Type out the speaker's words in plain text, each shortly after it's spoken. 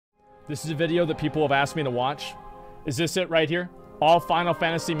This is a video that people have asked me to watch. Is this it right here? All Final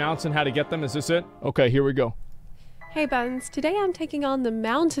Fantasy mounts and how to get them. Is this it? Okay, here we go. Hey Buns, today I'm taking on the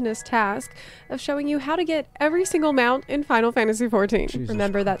mountainous task of showing you how to get every single mount in Final Fantasy XIV. Jesus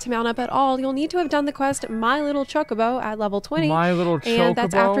Remember that to mount up at all, you'll need to have done the quest My Little Chocobo at level 20. My Little Chocobo? And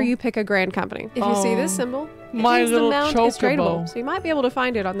that's after you pick a grand company. If you see this symbol, it means the mount is tradable, so you might be able to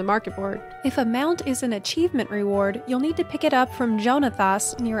find it on the market board. If a mount is an achievement reward, you'll need to pick it up from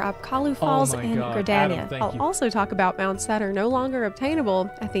Jonathas near Apkalu Falls in Gridania. I'll also talk about mounts that are no longer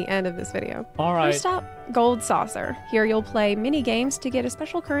obtainable at the end of this video. Alright. First up, Gold Saucer. Here you'll play mini games to get a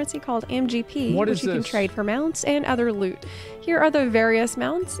special currency called MGP, which you can trade for mounts and other loot. Here are the various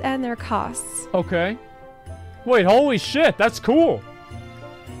mounts and their costs. Okay. Wait, holy shit, that's cool.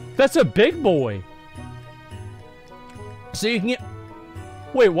 That's a big boy. So you can get...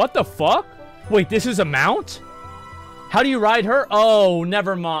 Wait, what the fuck? Wait, this is a mount? How do you ride her? Oh,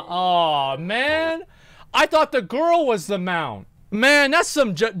 never mind. Oh, man. I thought the girl was the mount. Man, that's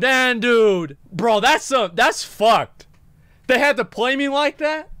some... Man, dude. Bro, that's fucked. They had to play me like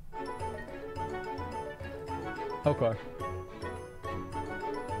that? Okay.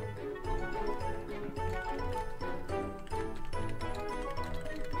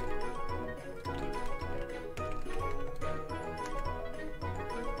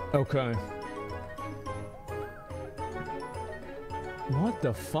 Okay. What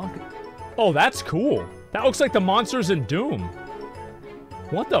the fuck? Oh, that's cool. That looks like the monsters in Doom.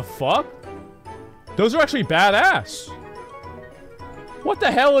 What the fuck? Those are actually badass. What the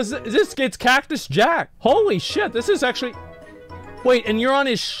hell is this? It's Cactus Jack. Holy shit, this is actually... Wait, and you're on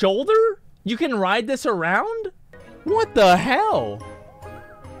his shoulder? You can ride this around? What the hell?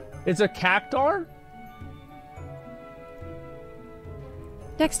 It's a Cactar?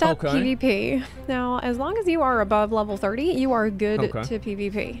 Next up, PvP. Now, as long as you are above level 30, you are good to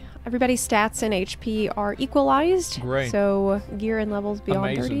PvP. Everybody's stats and HP are equalized, so gear and levels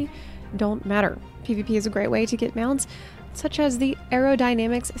beyond 30 don't matter. PvP is a great way to get mounts, such as the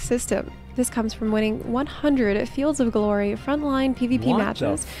Aerodynamics system. This comes from winning 100 Fields of Glory frontline PvP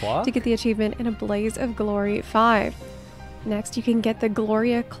matches to get the achievement in a Blaze of Glory 5. Next, you can get the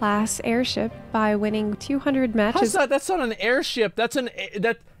Gloria class airship by winning 200 matches. How's that? That's not an airship. That's an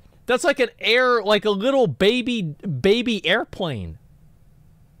that's like like a little baby airplane.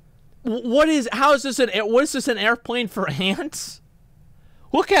 What is this an airplane for ants?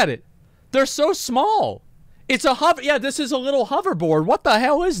 Look at it. They're so small. It's a hover. Yeah, this is a little hoverboard. What the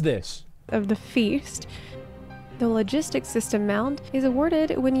hell is this? Of the feast. The logistics system mount is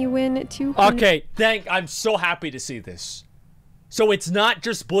awarded when you win 200. Okay, I'm so happy to see this. So it's not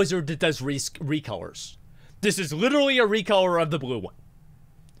just Blizzard that does recolors. This is literally a recolor of the blue one.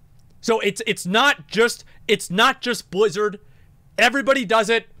 So it's not just Blizzard. Everybody does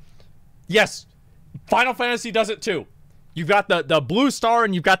it. Yes, Final Fantasy does it too. You've got the blue star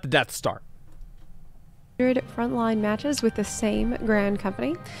and you've got the Death Star. Frontline matches with the same Grand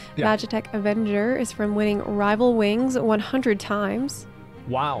Company. Magitech Avenger is from winning Rival Wings 100 times.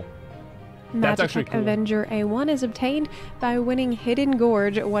 Wow. That's actually cool. Avenger A1 is obtained by winning Hidden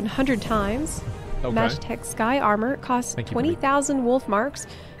Gorge 100 times. Magitech Sky Armor costs 20,000 wolf marks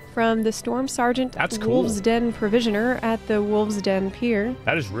from the Storm Sergeant Wolf's Den Provisioner at the Wolf's Den Pier.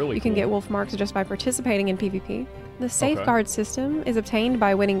 That is really cool. You can get wolf marks just by participating in PvP. The Safeguard system is obtained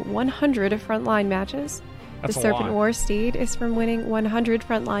by winning 100 frontline matches. The Serpent War Steed is from winning 100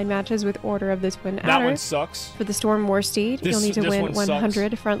 frontline matches with Order of the Twin Adder. That one sucks. For the Storm War Steed, you'll need to win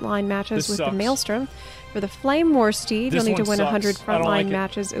 100 frontline matches with the Maelstrom. For the Flame War Steed, you'll need to win 100 frontline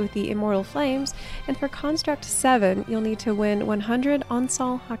matches with the Immortal Flames. And for Construct 7, you'll need to win 100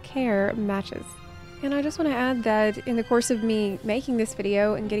 Onsal Haker matches. And I just want to add that in the course of me making this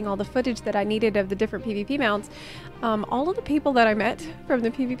video and getting all the footage that I needed of the different PvP mounts, all of the people that I met from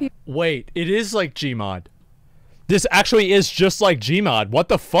the PvP... Wait, it is like Gmod. This actually is just like Gmod. What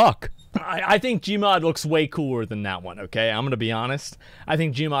the fuck? I think Gmod looks way cooler than that one, okay? I'm gonna be honest. I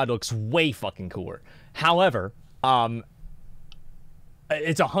think Gmod looks way fucking cooler. However,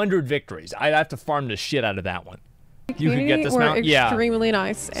 it's 100 victories. I'd have to farm the shit out of that one. You could get this mount? Yeah. Extremely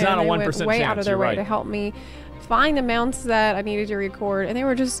nice. It's not a 1% chance. They went way out of their way to help me find the mounts that I needed to record, and they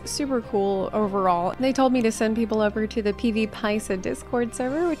were just super cool overall. They told me to send people over to the PvPaisa Discord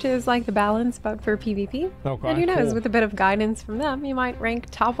server, which is like the balance but for PvP. Okay, and who knows, with a bit of guidance from them, you might rank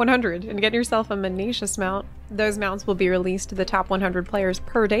top 100 and get yourself a Menicious mount. Those mounts will be released to the top 100 players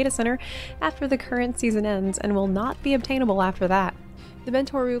per data center after the current season ends and will not be obtainable after that. The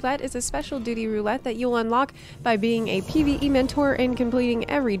Mentor Roulette is a special duty roulette that you'll unlock by being a PvE mentor and completing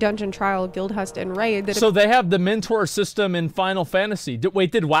every dungeon, trial, guild hunt, and raid. So they have the mentor system in Final Fantasy.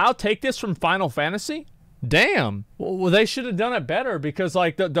 Wait, did WoW take this from Final Fantasy? Damn. Well, they should have done it better because,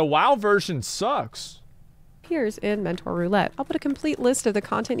 like, the WoW version sucks. Appears in Mentor Roulette. I'll put a complete list of the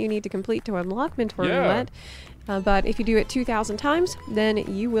content you need to complete to unlock Mentor Roulette. But if you do it 2,000 times, then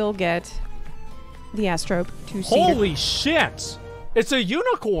you will get the Astrope 2-seater. Holy shit! It's a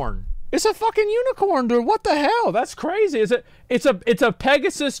unicorn. It's a fucking unicorn, dude. What the hell? That's crazy. It's a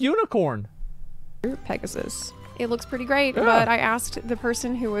Pegasus unicorn. Pegasus. It looks pretty great, but I asked the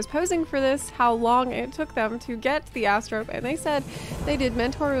person who was posing for this how long it took them to get the Astrope, and they said they did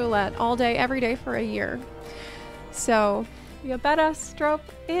Mentor Roulette all day, every day for a year. So, you bet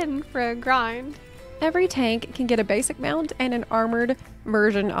Astrope in for a grind. Every tank can get a basic mount and an armored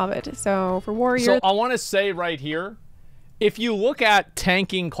version of it. So for warrior... So I want to say right here, if you look at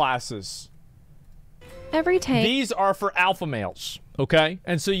tanking classes, every tank... these are for alpha males, okay?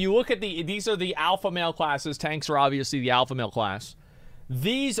 And so you look at these are the alpha male classes. Tanks are obviously the alpha male class.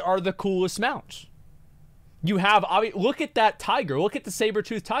 These are the coolest mounts. You have... Look at that tiger. Look at the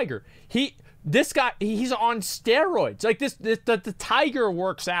saber-toothed tiger. This guy, he's on steroids. Like, the tiger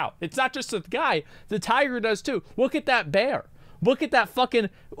works out. It's not just the guy. The tiger does too. Look at that bear. Look at that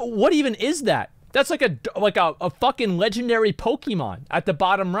fucking... What even is that? That's like a fucking legendary Pokemon at the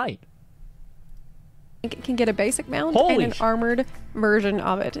bottom right. It can get a basic mount and an armored version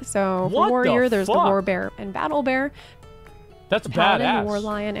of it. So for warrior, there's the war bear and battle bear. That's paladin, badass. The war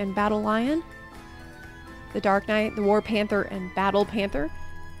lion and battle lion. The dark knight, the war panther and battle panther.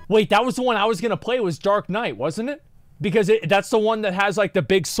 Wait, that was the one I was going to play, was Dark Knight, wasn't it? Because that's the one that has, like, the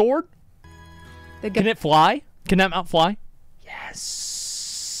big sword? Can it fly? Can that mount fly? Yes.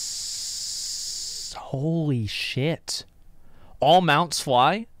 Holy shit. All mounts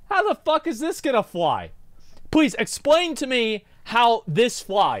fly? How the fuck is this going to fly? Please, explain to me how this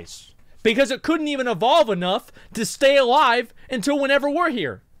flies. Because it couldn't even evolve enough to stay alive until whenever we're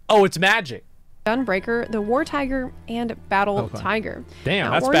here. Oh, it's magic. Gunbreaker, the War Tiger, and Battle Tiger. Damn,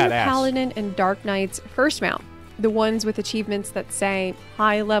 now, that's Warrior, badass. Paladin, and Dark Knight's first mount, the ones with achievements that say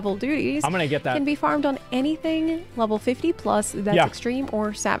high-level duties, I'm gonna get that. Can be farmed on anything level 50 plus that's extreme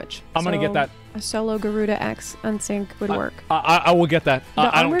or savage. I'm gonna get that. A solo Garuda X unsync would work. I will get that. The I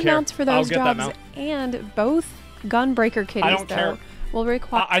don't armored care. mounts for those jobs and both Gunbreaker kitties, I don't care. will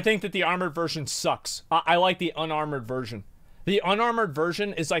require... I think that the armored version sucks. I like the unarmored version. The unarmored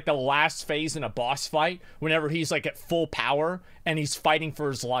version is like the last phase in a boss fight whenever he's like at full power and he's fighting for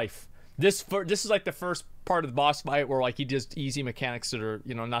his life. This is like the first part of the boss fight where like he does easy mechanics that are,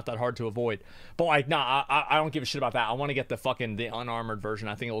 you know, not that hard to avoid. But like, nah, I don't give a shit about that. I want to get the unarmored version.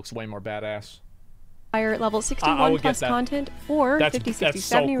 I think it looks way more badass. Higher level 61 plus content, or 50, 60,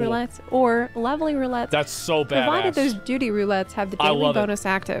 70 roulettes, or leveling roulettes. That's so badass. Provided those duty roulettes have the daily bonus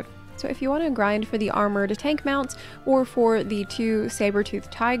active. So if you want to grind for the armored tank mounts or for the 2 saber-toothed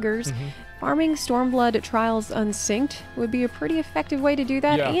tigers, farming Stormblood Trials Unsynced would be a pretty effective way to do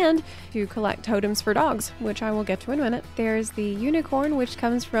that, and to collect totems for dogs, which I will get to in a minute. There's the unicorn, which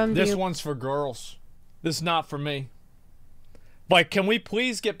comes from This one's for girls. This is not for me. Like, can we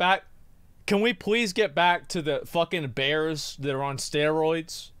please get back... Can we please get back to the fucking bears that are on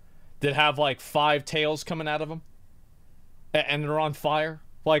steroids that have like 5 tails coming out of them and they're on fire?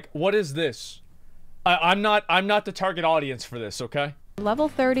 Like, what is this? I'm not the target audience for this, okay? Level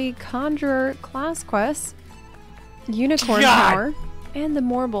 30 Conjurer class quests, Unicorn Power, and the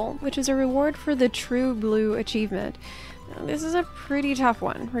Morble, which is a reward for the True Blue achievement. Now, this is a pretty tough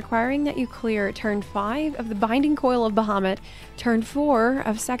one, requiring that you clear turn 5 of the Binding Coil of Bahamut, turn 4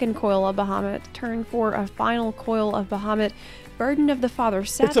 of Second Coil of Bahamut, turn 4 of Final Coil of Bahamut, Burden of the Father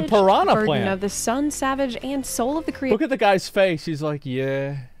Savage, it's a piranha Burden plant. of the Sun Savage, and Soul of the Creator. Look at the guy's face. He's like,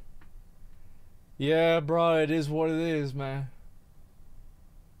 yeah. Yeah, bro, it is what it is, man.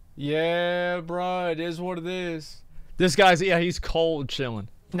 Yeah, bro, it is what it is. This guy's, he's cold chilling.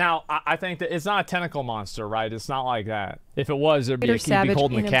 Now, I think that it's not a tentacle monster, right? It's not like that. If it was, there'd be he'd be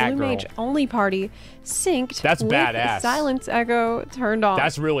holding the cat girl. Mage only party synced. That's with badass. Silence Echo turned on.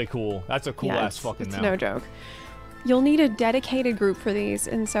 That's really cool. That's a cool ass fucking it's mount. No joke. You'll need a dedicated group for these,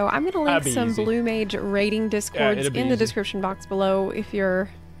 and so I'm going to link some Blue Mage raiding discords in the description box below if you're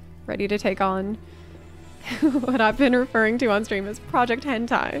ready to take on what I've been referring to on stream as Project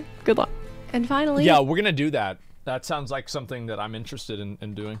Hentai. Good luck. And finally... Yeah, we're going to do that. That sounds like something that I'm interested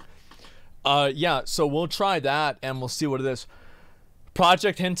in doing. Yeah, so we'll try that, and we'll see what it is.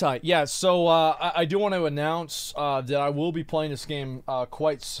 Project Hentai. Yeah, so I do want to announce that I will be playing this game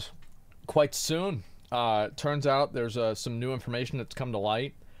quite soon. turns out there's some new information that's come to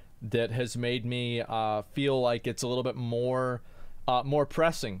light that has made me feel like it's a little bit more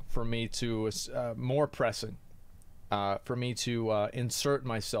pressing for me to insert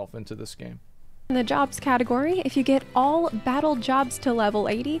myself into this game. In the jobs category, if you get all battle jobs to level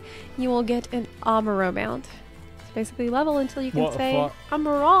 80, you will get an Amuro mount. It's basically level until you can say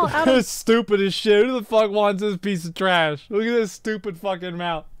Amuro out of... This stupid as shit. Who the fuck wants this piece of trash? Look at this stupid fucking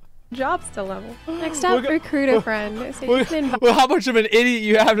mount. Jobs to level. Next up, recruit a friend. So well, how much of an idiot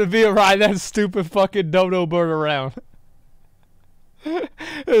you have to be to ride that stupid fucking dodo bird around?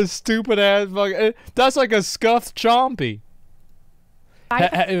 This stupid ass fucking... That's like a scuffed chompy.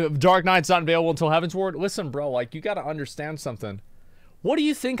 Dark Knight's not available until Heavensward. Listen, bro, like, you gotta understand something. What do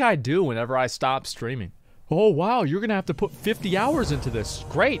you think I do whenever I stop streaming? Oh, wow, you're gonna have to put 50 hours into this.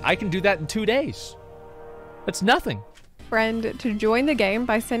 Great, I can do that in 2 days. That's nothing. Friend to join the game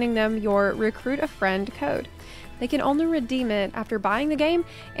by sending them your Recruit a Friend code. They can only redeem it after buying the game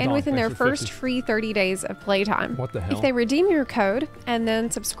and within their first free 30 days of playtime. What the hell? If they redeem your code and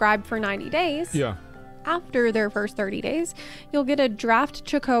then subscribe for 90 days, after their first 30 days, you'll get a draft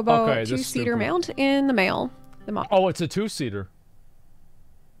Chocobo 2-seater mount in the mail. Oh, it's a 2-seater.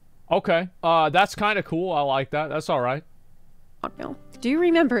 Okay, that's kind of cool. I like that. That's all right. Do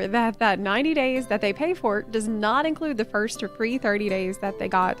remember that 90 days that they pay for does not include the first free 30 days that they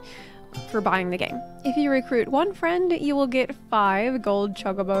got for buying the game. If you recruit one friend, you will get 5 gold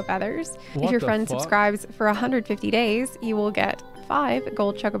Chocobo feathers. If your friend subscribes for 150 days, you will get 5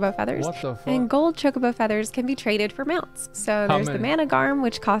 gold Chocobo feathers. What the fuck? And gold Chocobo feathers can be traded for mounts. So there's the Managarm,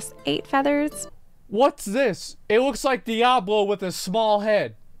 which costs 8 feathers. What's this? It looks like Diablo with a small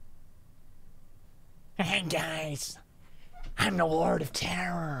head. Hey guys, I'm the Lord of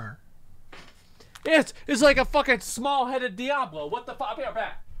Terror. It's like a fucking small-headed Diablo. What the fuck? I'll be right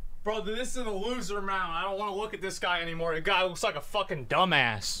back. Bro, this is a loser mount. I don't want to look at this guy anymore. The guy looks like a fucking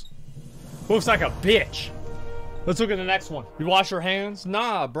dumbass. Looks like a bitch. Let's look at the next one. You wash your hands?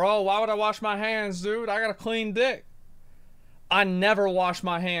 Nah, bro. Why would I wash my hands, dude? I got a clean dick. I never wash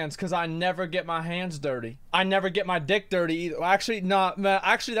my hands because I never get my hands dirty. I never get my dick dirty either. Actually, nah, man,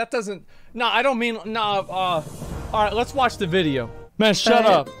 actually, that doesn't... Nah, I don't mean... Nah, all right, let's watch the video. Man, shut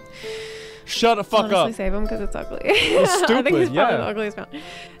up. Shut the fuck up. Save him because it's ugly. It's stupid, I think he's probably the ugliest mount.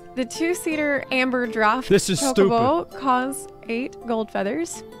 The 2-seater Amber Draft Chocobo costs 8 gold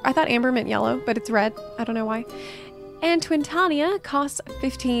feathers. I thought amber meant yellow, but it's red. I don't know why. And Twintania costs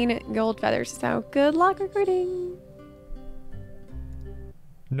 15 gold feathers. So good luck recruiting.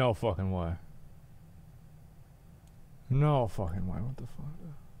 No fucking way. No fucking way. What the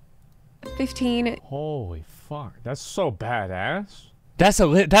fuck? 15. Holy fuck. That's so badass. That's a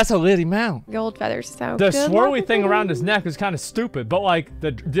litty mount. Gold feathers. So the swirly thing around his neck is kind of stupid, but like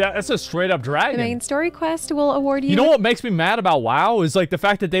that's a straight up dragon. The main story quest will award you. You know what makes me mad about WoW is like the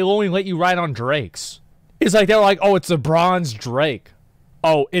fact that they only let you ride on drakes. It's like they're like, oh, it's the bronze drake.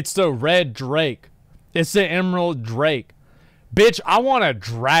 Oh, it's the red drake. It's the emerald drake. Bitch, I want a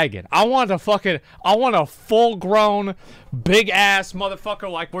dragon. I want a full grown, big ass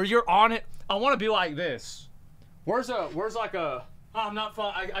motherfucker like where you're on it. I want to be like this. Where's like a, oh, I'm not,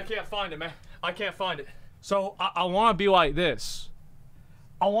 I can't find it, man. I can't find it. So I want to be like this.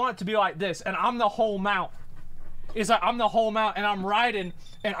 I want it to be like this, and I'm the whole mount. It's like I'm the whole mount, and I'm riding,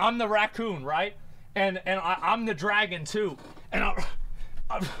 and I'm the raccoon, right? And I'm the dragon too. And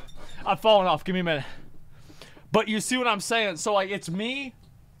I'm falling off. Give me a minute. But you see what I'm saying? So like it's me,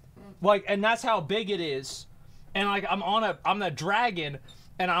 like, and that's how big it is. And like I'm the dragon,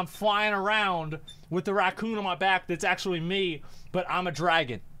 and I'm flying around with the raccoon on my back. That's actually me, but I'm a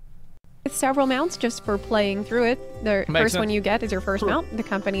dragon. With several mounts just for playing through it. The first one you get is your first mount, the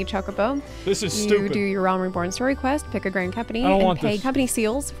company Chocobo. This is stupid. You do your Realm Reborn story quest, pick a grand company, and pay company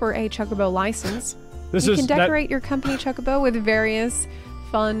seals for a Chocobo license. You can decorate your company Chocobo with various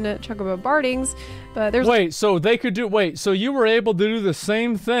fun Chocobo bardings, but there's... Wait, so they could do... Wait, so you were able to do the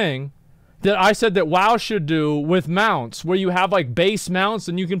same thing that I said that WoW should do with mounts, where you have like base mounts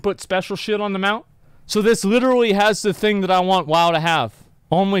and you can put special shit on the mount? So this literally has the thing that I want WoW to have.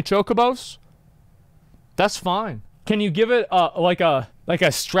 Only Chocobos? That's fine. Can you give it like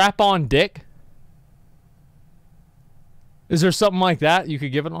a strap-on dick? Is there something like that you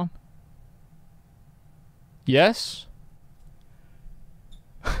could give it on? Yes?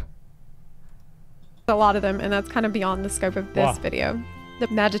 A lot of them, and that's kind of beyond the scope of this video. The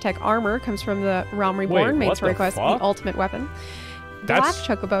Magitech armor comes from the Realm Reborn main story quest, the ultimate weapon. Black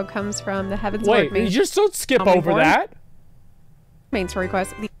Chocobo comes from the Heavensward main. You just don't skip over that. Main story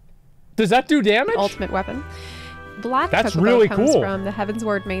quest. Does that do damage? Ultimate weapon. Black That's Chocobo really comes cool. from the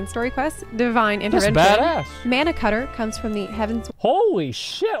Heavensward main story quest. Divine Intervention. That's badass. Mana Cutter comes from the Heavensward. Holy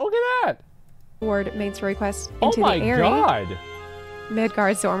shit! Look at that. Main story quest. Oh Into my the Airy. god.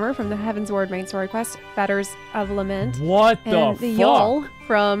 Midgard Stormer from the Heavensward main story quest. Fetters of Lament. What and the fuck? Yol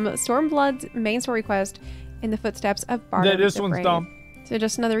from Stormblood's main story quest. In the footsteps of Bardo. This one's Brave. dumb. So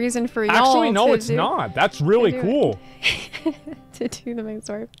just another reason for y'all Actually, no, to it's not. That's really cool. to do the main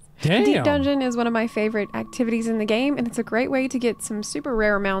story. Damn. Deep Dungeon is one of my favorite activities in the game, and it's a great way to get some super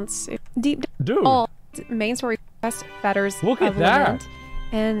rare mounts. Deep Dude. Main story quest, Fetters Look at of that. Lament,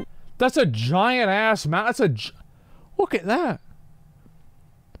 and that's a giant ass mount. Look at that.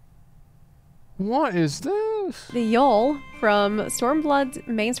 What is this? The Yol from Stormblood's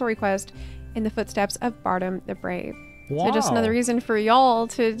main story quest, In the Footsteps of Bardo the Brave. Wow. So just another reason for y'all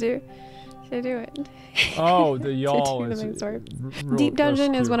to do it. Oh, the y'all is Deep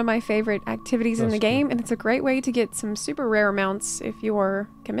Dungeon is one of my favorite activities in the game, and it's a great way to get some super rare mounts if you're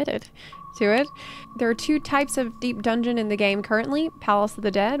committed to it. There are 2 types of Deep Dungeon in the game currently. Palace of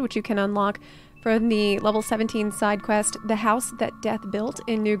the Dead, which you can unlock from the level 17 side quest, The House That Death Built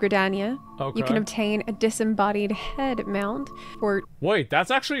in New Gridania. Okay. You can obtain a disembodied head mount for... Wait, that's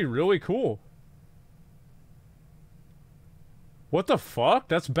actually really cool. What the fuck?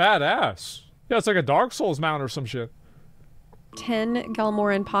 That's badass. Yeah, it's like a Dark Souls mount or some shit. 10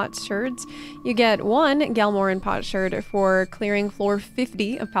 Galmoran potsherds. You get 1 Galmoran potsherd for clearing floor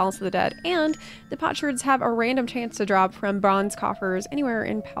 50 of Palace of the Dead, and the potsherds have a random chance to drop from bronze coffers anywhere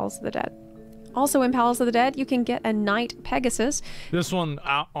in Palace of the Dead. Also in Palace of the Dead, you can get a Knight Pegasus. This one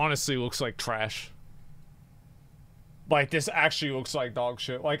honestly looks like trash. Like, this actually looks like dog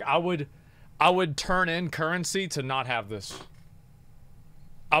shit. Like, I would turn in currency to not have this.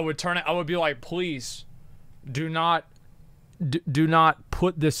 I would be like, please, do not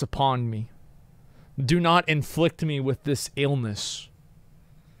put this upon me. Do not inflict me with this illness.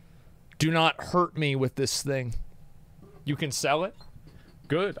 Do not hurt me with this thing. You can sell it?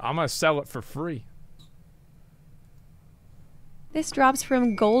 Good. I'm gonna sell it for free. This drops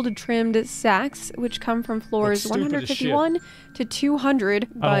from gold-trimmed sacks, which come from floors 151 to 200,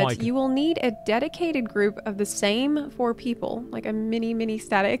 but you will need a dedicated group of the same 4 people, like a mini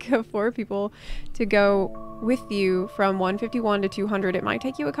static of 4 people, to go with you from 151 to 200. It might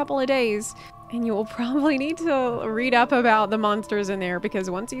take you a couple of days, and you will probably need to read up about the monsters in there, because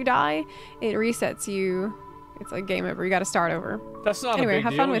once you die, it resets you. It's like game over. You got to start over. That's not anyway, a big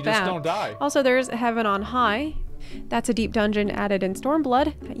have deal. fun with You that. just don't die. Also, there's Heaven on High. That's a deep dungeon added in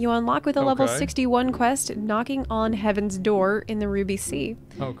Stormblood that you unlock with a level 61 quest, Knocking on Heaven's Door in the Ruby Sea.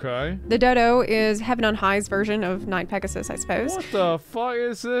 Okay. The Dodo is Heaven on High's version of Knight Pegasus, I suppose. What the fuck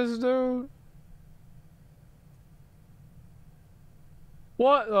is this, dude?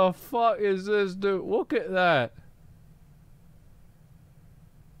 What the fuck is this, dude? Look at that.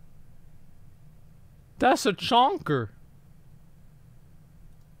 That's a chonker.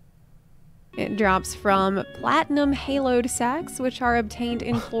 It drops from platinum haloed sacks, which are obtained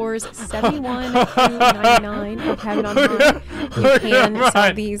in floors 71 to 99 of Heaven on High. You can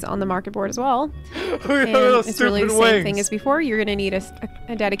sell these on the market board as well. And it's really the same thing as before. You're going to need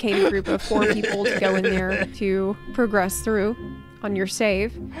a dedicated group of 4 people to go in there to progress through on your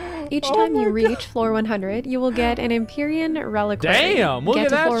save. Each time you reach floor 100, you will get an Empyrean reliquary. Damn, look at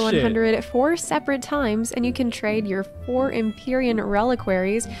that shit. Get to floor 100 4 separate times, and you can trade your 4 Empyrean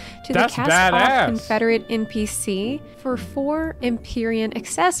reliquaries to the cast-off Confederate NPC for 4 Empyrean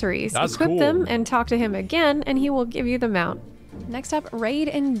accessories. Equip them and talk to him again, and he will give you the mount. Next up, raid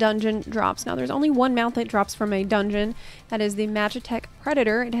and dungeon drops. Now, there's only 1 mount that drops from a dungeon. That is the Magitech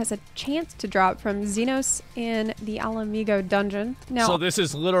Predator. It has a chance to drop from Xenos in the Alamigo dungeon. Now, so this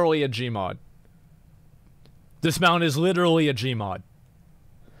is literally a Gmod. This mount is literally a Gmod.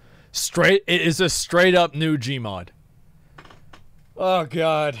 It is a straight up new Gmod. Oh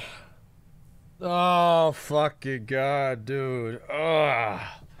god. Oh fucking god, dude. Ugh.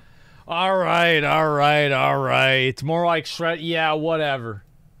 Alright. It's more like shred. Yeah, whatever.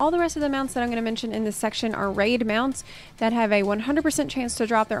 All the rest of the mounts that I'm going to mention in this section are raid mounts that have a 100% chance to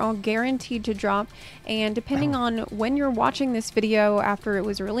drop. They're all guaranteed to drop. And depending on when you're watching this video after it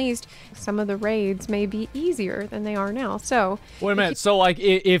was released, some of the raids may be easier than they are now. So, wait a minute. So, like,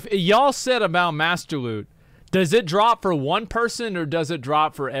 if y'all said about Master Loot, does it drop for 1 person or does it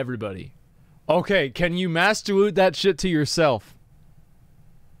drop for everybody? Okay, can you Master Loot that shit to yourself?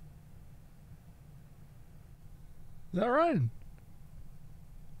 Is that right?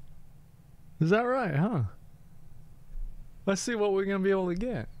 Is that right, huh? Let's see what we're gonna be able to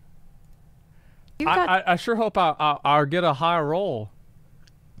get. I sure hope I'll get a high roll.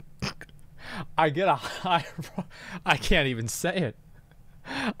 I get a high roll. I can't even say it.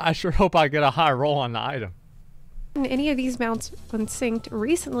 I sure hope I get a high roll on the item. Any of these mounts when synced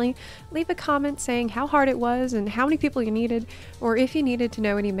recently, leave a comment saying how hard it was and how many people you needed, or if you needed to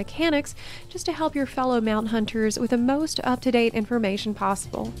know any mechanics, just to help your fellow mount hunters with the most up-to-date information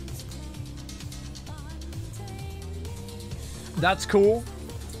possible. That's cool.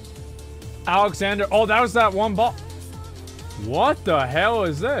 Alexander, oh, that was that one ball. What the hell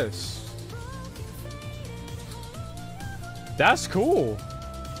is this? That's cool.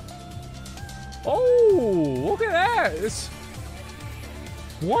 Oh, look at that.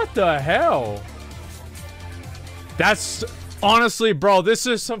 What the hell? That's honestly, bro, this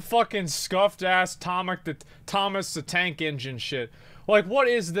is some fucking scuffed ass Thomas the Tank Engine shit. Like, what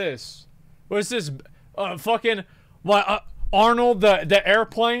is this? What is this? Fucking what? Arnold the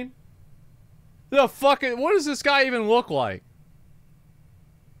airplane? The fucking, what does this guy even look like?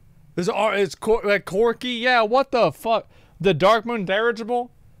 It's like Corky? Yeah, what the fuck? The Dark Moon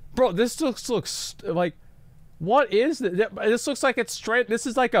dirigible? Bro, this looks like, what is this? This looks like it's straight, this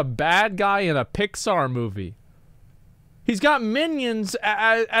is like a bad guy in a Pixar movie. He's got minions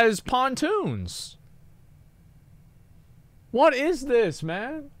as pontoons. What is this,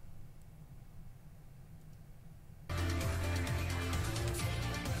 man?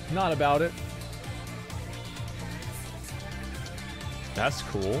 Not about it. That's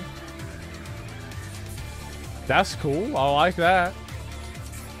cool. That's cool. I like that.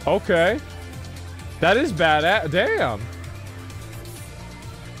 Okay. That is badass. Damn.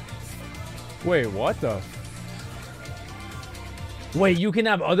 Wait, what the? Wait, you can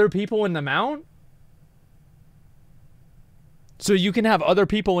have other people in the mount? So you can have other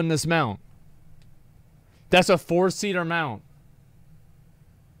people in this mount. That's a 4-seater mount.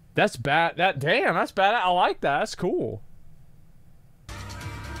 That's bad. Damn, that's bad. I like that. That's cool.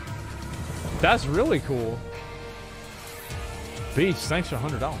 That's really cool. Beach, thanks for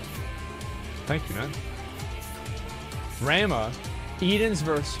 $100. Thank you, man. Rama, Eden's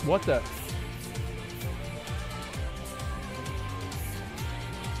verse. What the?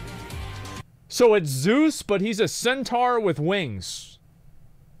 So it's Zeus, but he's a centaur with wings.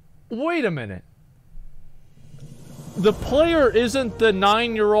 Wait a minute. The player isn't the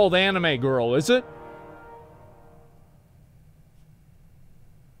 9-year-old anime girl, is it?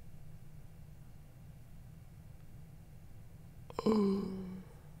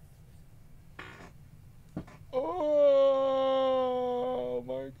 Oh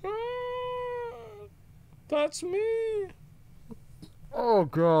my god. That's me. Oh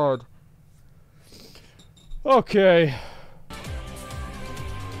god. Okay.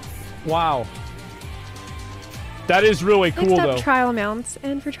 Wow. That is really cool, Next up, though. trial mounts.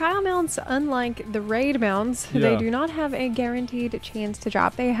 And for trial mounts, unlike the raid mounts, they do not have a guaranteed chance to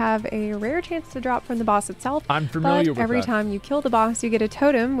drop. They have a rare chance to drop from the boss itself. I'm familiar with that. Every time you kill the boss, you get a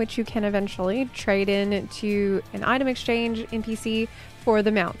totem, which you can eventually trade in to an item exchange NPC for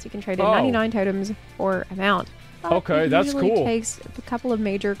the mounts. You can trade in 99 totems for a mount. Okay, that's cool. It usually takes a couple of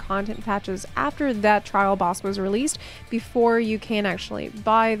major content patches after that trial boss was released before you can actually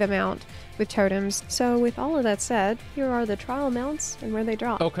buy the mount with totems. So with all of that said, here are the trial mounts and where they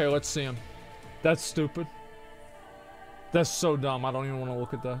drop. Okay, let's see them. That's stupid. That's so dumb. I don't even want to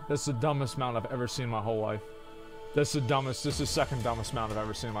look at that. That's the dumbest mount I've ever seen in my whole life. That's the dumbest. This is the second dumbest mount I've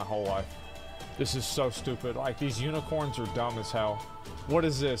ever seen in my whole life. This is so stupid. Like, these unicorns are dumb as hell. What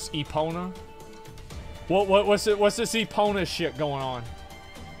is this? Epona? What's this Epona shit going on?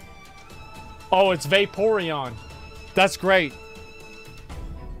 Oh, it's Vaporeon. That's great.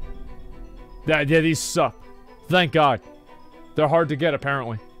 Yeah, these suck. Thank God. They're hard to get,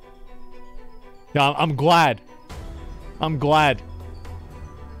 apparently. Yeah, I'm glad. I'm glad.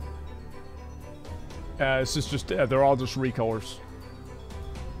 This is just, they're all just recolors.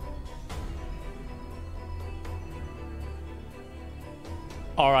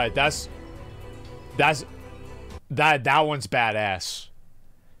 All right, that one's badass.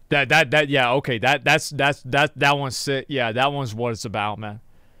 Yeah, okay, that one's sick. Yeah, that one's what it's about, man.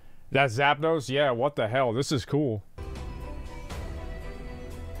 That Zapdos, yeah, what the hell? This is cool.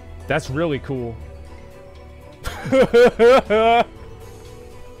 That's really cool.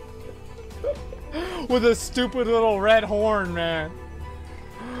 With a stupid little red horn, man.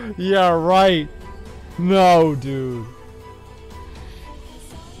 Yeah, right. No, dude.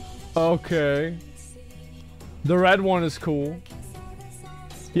 Okay. The red one is cool.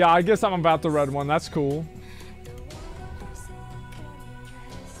 Yeah, I guess I'm about the red one. That's cool.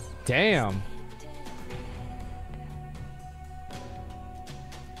 Damn.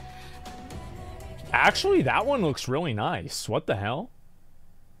 Actually, that one looks really nice. What the hell?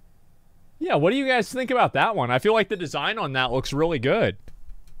 Yeah, what do you guys think about that one? I feel like the design on that looks really good.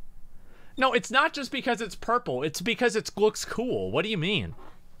 No, it's not just because it's purple. It's because it looks cool. What do you mean?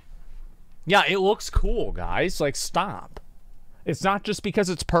 Yeah, it looks cool, guys. Like, stop. It's not just because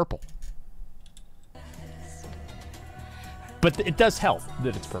it's purple. But it does help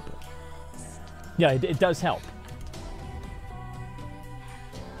that it's purple. Yeah, it does help.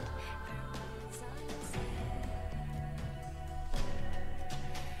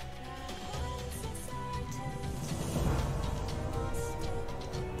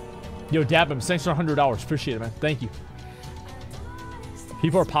 Yo, Dabim, thanks for $100. Appreciate it, man. Thank you.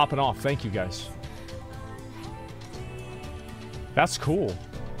 People are popping off. Thank you, guys. That's cool.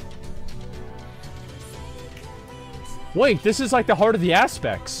 Wait, this is like the heart of the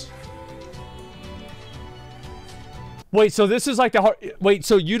aspects. Wait, so this is like the heart. Wait,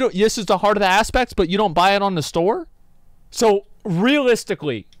 so you don't. This is the heart of the aspects, but you don't buy it on the store? So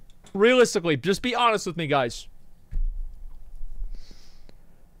realistically, just be honest with me, guys.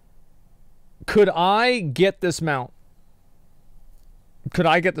 Could I get this mount? Could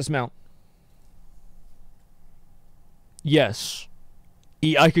I get this mount? Yes.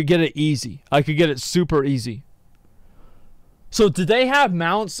 I could get it easy. I could get it super easy. So do they have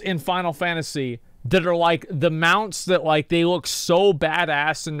mounts in Final Fantasy that are like the mounts that like they look so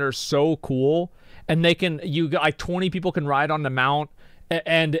badass and they're so cool and they can like 20 people can ride on the mount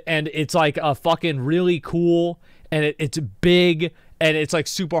and it's like a fucking really cool and it's big and it's like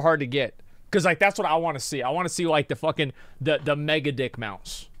super hard to get. Because, like, that's what I want to see. I want to see, like, the fucking, the mega dick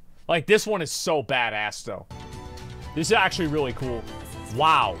mounts. Like, this one is so badass, though. This is actually really cool.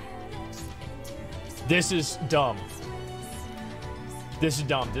 Wow. This is dumb. This is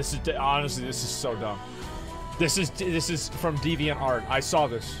dumb. This is, honestly, this is so dumb. This is from DeviantArt. I saw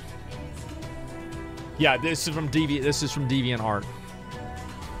this. Yeah, this is from DeviantArt.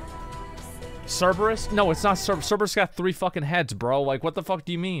 Cerberus? No, it's not Cerberus. Cerberus got 3 fucking heads, bro. Like, what the fuck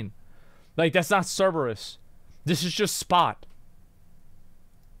do you mean? Like, that's not Cerberus. This is just Spot.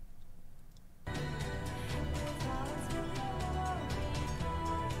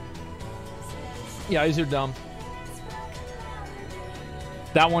 Yeah, these are dumb.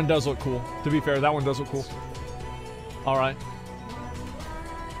 That one does look cool. To be fair, that one does look cool. Alright.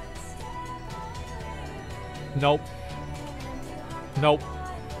 Nope. Nope.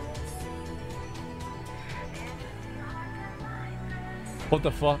 What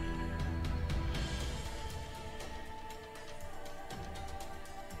the fuck?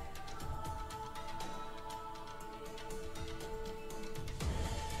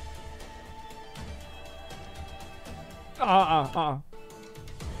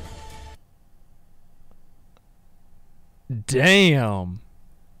 Damn.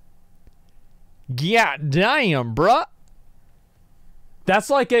 Yeah, damn, bruh. That's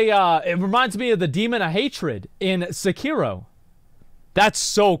like a, it reminds me of the Demon of Hatred in Sekiro. That's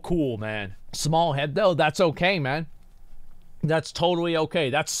so cool, man. Small head, though, that's okay, man. That's totally okay.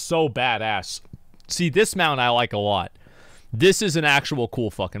 That's so badass. See, this mount I like a lot. This is an actual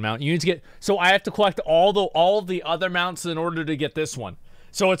cool fucking mount. You need to get... So I have to collect all the other mounts in order to get this one.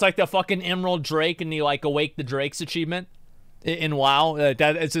 So it's like the fucking Emerald Drake and the, like, Awake the Drakes achievement in WoW.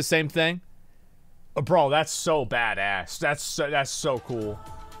 That it's the same thing. Bro, that's so badass. That's so cool.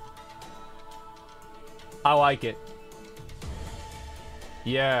 I like it.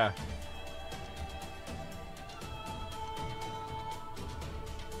 Yeah.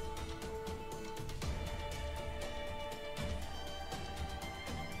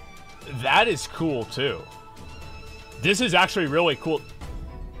 That is cool, too. This is actually really cool.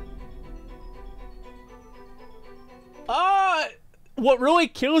 What really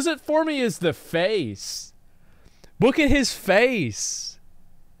kills it for me is the face. Look at his face.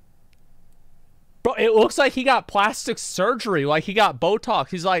 Bro, it looks like he got plastic surgery. Like he got Botox.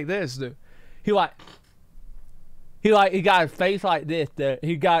 He's like this, dude. He got a face like this, dude.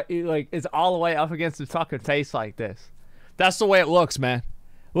 It's all the way up against his fucking face like this. That's the way it looks, man.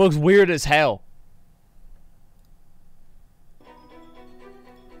 It looks weird as hell.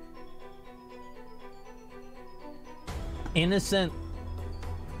 Innocent.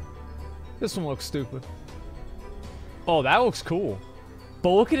 This one looks stupid. Oh, that looks cool.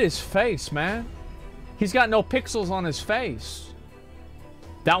 But look at his face, man. He's got no pixels on his face.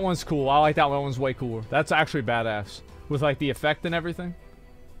 That one's cool. I like that one. That one's way cooler. That's actually badass. With, like, the effect and everything.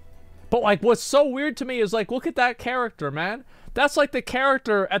 But, like, what's so weird to me is, like, look at that character, man. That's, like, the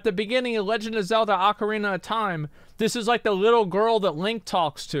character at the beginning of Legend of Zelda Ocarina of Time. This is, like, the little girl that Link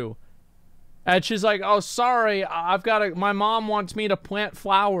talks to. And she's like, oh, sorry, my mom wants me to plant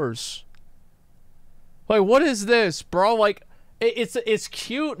flowers. Like, what is this, bro? Like, It's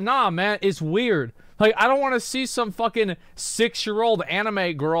cute. Nah, man, it's weird. Like, I don't want to see some fucking 6-year-old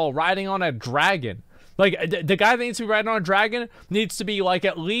anime girl riding on a dragon. Like, the guy that needs to be riding on a dragon needs to be, like,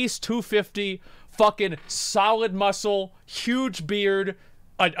 at least 250, fucking solid muscle, huge beard,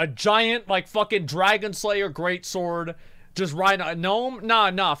 a giant, like, fucking Dragon Slayer greatsword, just riding a gnome.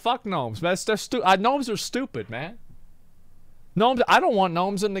 Nah, fuck gnomes, man. Gnomes are stupid, man. Gnomes, I don't want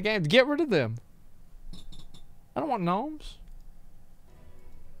gnomes in the game. Get rid of them. I don't want gnomes.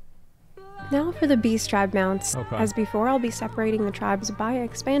 Now for the Beast Tribe mounts. Okay. As before, I'll be separating the tribes by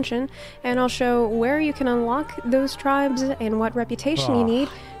expansion, and I'll show where you can unlock those tribes and what reputation you need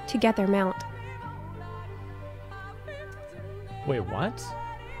to get their mount. Wait, what?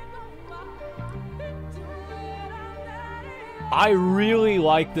 I really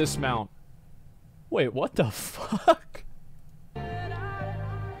like this mount. Wait, what the fuck?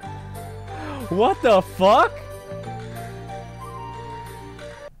 What the fuck?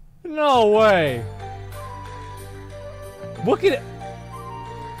 No way. Look at it.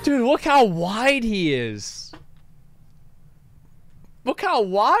 Dude, look how wide he is. Look how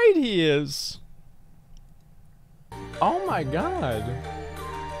wide he is. Oh my god.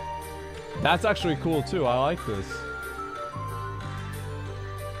 That's actually cool too. I like this.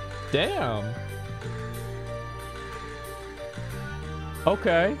 Damn.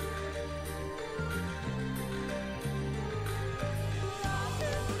 Okay.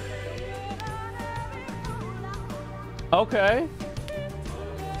 Okay.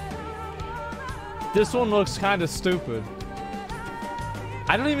 This one looks kind of stupid.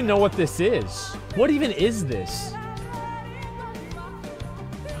 I don't even know what this is. What even is this?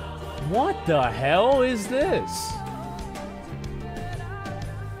 What the hell is this?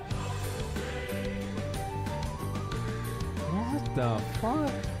 What the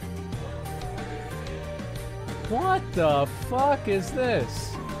fuck? What the fuck is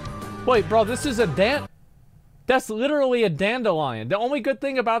this? Wait, bro, this is a that's literally a dandelion. The only good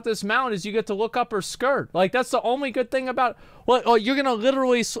thing about this mount is you get to look up her skirt. Like, that's the only good thing about... Well, oh, you're gonna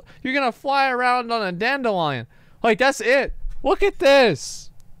literally... You're gonna fly around on a dandelion. Like, that's it. Look at this.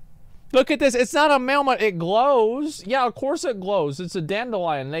 Look at this. It's not a male mount. It glows. Yeah, of course it glows. It's a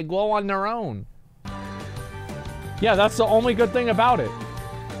dandelion. They glow on their own. Yeah, that's the only good thing about it.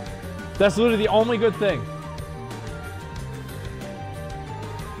 That's literally the only good thing.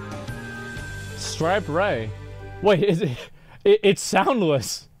 Striped Ray. Wait, is it's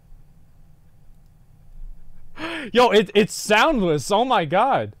soundless. Yo, it's soundless. Oh my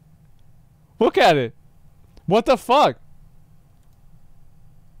god. Look at it. What the fuck?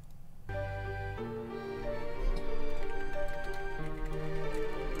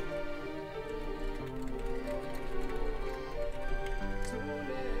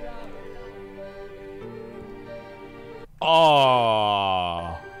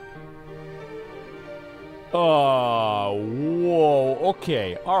 Oh. Whoa,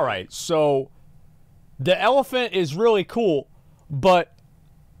 okay, alright, so the elephant is really cool, but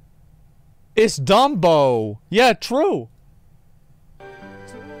it's Dumbo. Yeah, true.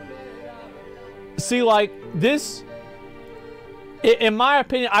 See, like, this, in my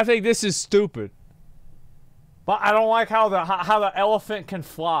opinion, I think this is stupid. But I don't like how the elephant can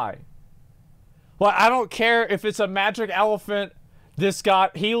fly. Well, I don't care if it's a magic elephant. This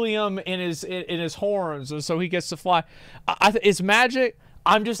got helium in his horns, and so he gets to fly. It's magic.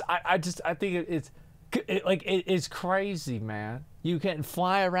 I think it's crazy, man. You can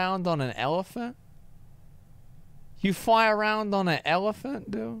fly around on an elephant. You fly around on an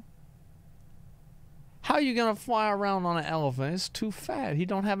elephant, dude. How you gonna fly around on an elephant? It's too fat. He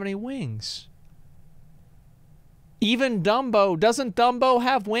don't have any wings. Even Dumbo, doesn't Dumbo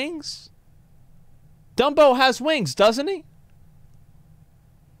have wings? Dumbo has wings, doesn't he?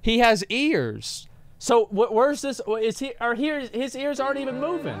 He has ears. So where's this? His ears aren't even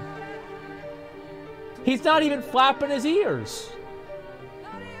moving. He's not even flapping his ears.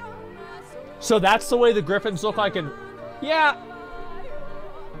 So that's the way the griffins look like in... Yeah.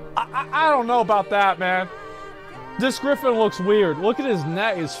 I don't know about that, man. This griffin looks weird. Look at his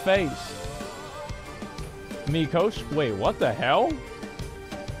neck, his face. Me, coach? Wait, what the hell?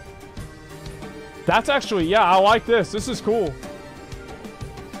 That's actually... Yeah, I like this. This is cool.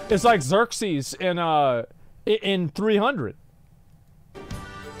 It's like Xerxes in 300.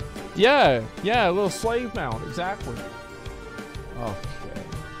 Yeah, a little slave mount, exactly. Okay.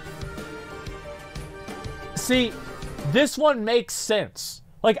 See, this one makes sense.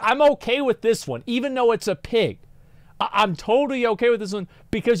 Like, I'm okay with this one, even though it's a pig. I'm totally okay with this one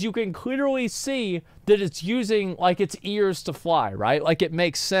because you can clearly see that it's using, like, its ears to fly, right? Like, it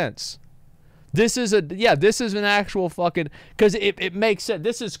makes sense. This is this is an actual fucking, because it makes sense.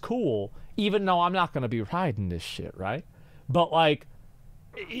 This is cool, even though I'm not gonna be riding this shit, right? But like,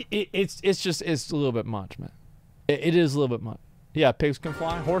 it's a little bit much, man. It is a little bit much. Yeah, pigs can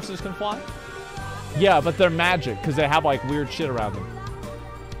fly, horses can fly. Yeah, but they're magic because they have like weird shit around them.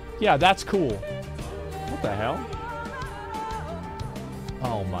 Yeah, that's cool. What the hell?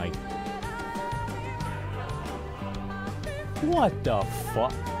 Oh my. What the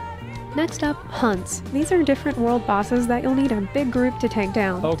fuck? Next up, hunts. These are different world bosses that you'll need a big group to take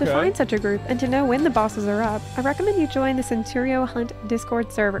down. Okay. To find such a group and to know when the bosses are up, I recommend you join the Centurio Hunt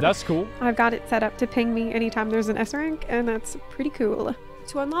Discord server. That's cool. I've got it set up to ping me anytime there's an S rank, and that's pretty cool.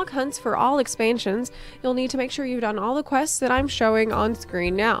 To unlock hunts for all expansions, you'll need to make sure you've done all the quests that I'm showing on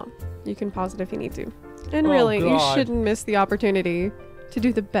screen now. You can pause it if you need to. And really, you shouldn't miss the opportunity to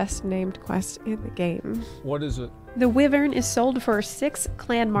do the best named quest in the game. What is it? The Wyvern is sold for 6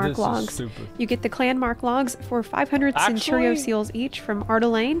 clan mark logs. You get the clan mark logs for 500 Centurio seals each from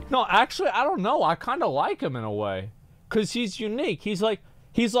Ardelane. No, actually, I don't know. I kind of like him in a way, cause he's unique. He's like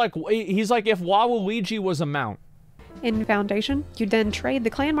if Waluigi was a mount. In Foundation, you then trade the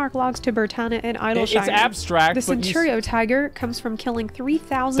clan mark logs to Bertana and Idleshire. It's abstract. The Centurio Tiger comes from killing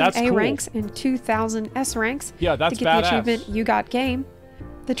 3,000 A ranks and 2,000 S ranks. Yeah, that's badass. To get the achievement, You Got Game.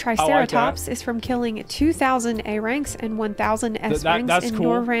 The Triceratops is from killing 2,000 A ranks and 1,000 S ranks in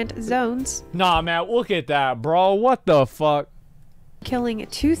Norvrant zones. Nah, man, look at that, bro. What the fuck? Killing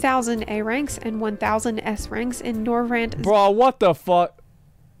 2,000 A ranks and 1,000 S ranks in Norvrant. Bro, what the fuck?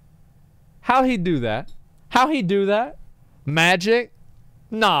 How he do that? How he do that? Magic?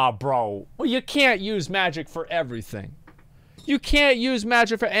 Nah, bro. Well, you can't use magic for everything. You can't use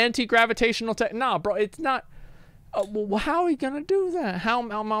magic for anti-gravitational tech. Nah, bro, it's not. Well, how are you gonna do that? How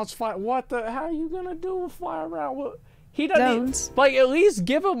mounts fly? What the? How are you gonna do a fly around? Well, he doesn't. Like, at least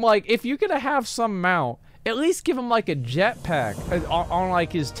give him like, if you're gonna have some mount, at least give him like a jetpack on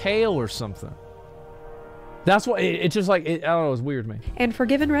like his tail or something. That's what it's just like. I don't know. It's weird, man. And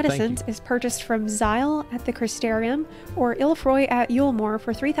Forgiven Reticence is purchased from Zyle at the Crystarium or Ilfroy at Yulmore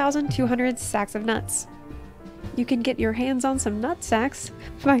for 3,200 sacks of nuts. You can get your hands on some nut sacks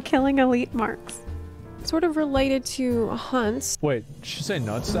by killing elite marks. Sort of related to hunts. Wait, did she say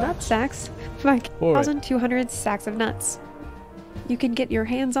nut sacks? Nut sacks by 1,200 sacks of nuts. You can get your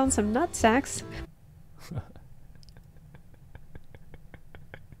hands on some nut sacks.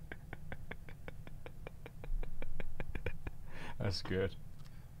 That's good.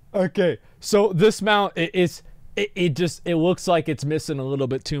 Okay, so this mount it looks like it's missing a little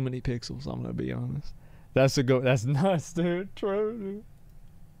bit too many pixels. I'm gonna be honest. That's nuts, dude. True, dude.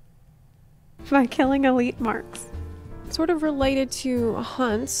 By killing elite marks. Sort of related to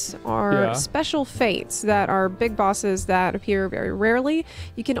hunts are special fates that are big bosses that appear very rarely.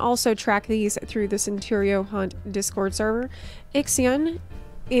 You can also track these through the Centurio Hunt Discord server. Ixion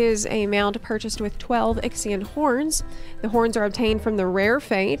is a mount purchased with 12 Ixion horns. The horns are obtained from the rare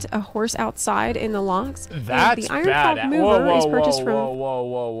fate, a horse outside in the logs. That's the Iron Frog Mover is purchased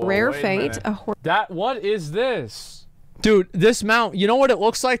from rare fate, a horse. What is this? Dude, this mount, you know what it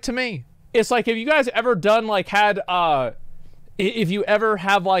looks like to me? It's like, have you guys ever done, like, if you ever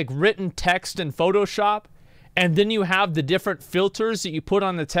have, like, written text in Photoshop, and then you have the different filters that you put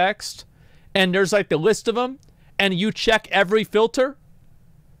on the text, and there's, like, the list of them, and you check every filter?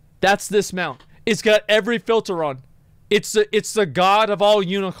 That's this mount. It's got every filter on. It's the god of all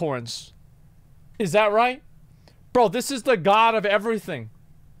unicorns. Is that right? Bro, this is the god of everything.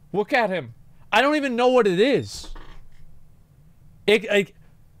 Look at him. I don't even know what it is. It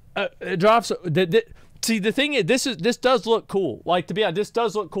drops. See, the thing is, this does look cool. Like, to be honest, this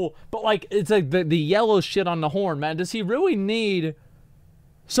does look cool. But like, it's like the yellow shit on the horn, man. Does he really need?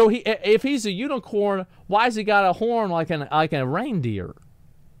 So if he's a unicorn, why has he got a horn like a reindeer?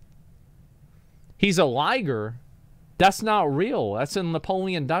 He's a liger. That's not real. That's in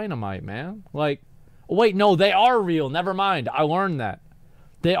Napoleon Dynamite, man. Like, wait, no, they are real. Never mind. I learned that.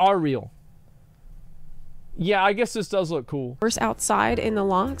 They are real. Yeah, I guess this does look cool. Outside in the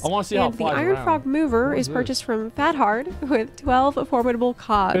logs. I want to see how it flies around. The Iron Frog Mover is purchased from Fathard with 12 formidable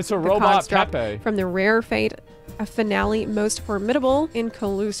cogs. It's a robot Pepe. From the rare fate, a finale most formidable in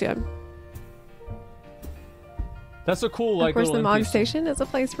Collusia. That's a cool, like, of course, the Mog Station is a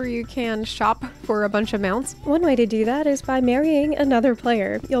place where you can shop for a bunch of mounts. One way to do that is by marrying another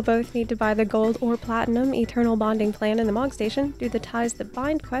player. You'll both need to buy the Gold or Platinum Eternal Bonding Plan in the Mog Station, do the Ties That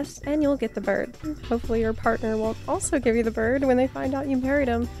Bind quest, and you'll get the bird. Hopefully your partner will also give you the bird when they find out you married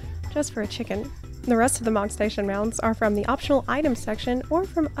him, just for a chicken. The rest of the Mog Station mounts are from the optional items section or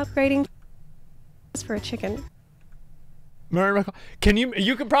from upgrading just for a chicken. Marry my... Can you...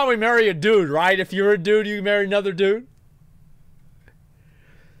 You could probably marry a dude, right? If you're a dude, you can marry another dude.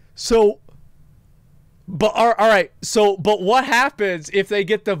 So... But, alright. So, but what happens if they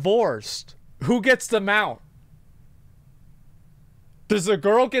get divorced? Who gets the mount? Does the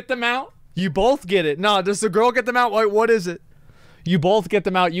girl get the mount? You both get it. No, does the girl get the mount? Wait, what is it? You both get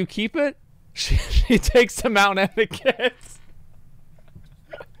the mount. You keep it? She takes the mount and it gets...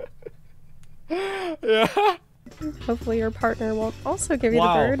 Yeah. Hopefully your partner won't also give you the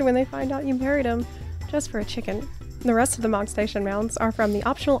bird when they find out you married him just for a chicken. The rest of the Mog Station mounts are from the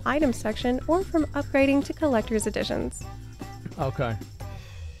optional items section or from upgrading to collector's editions. Okay.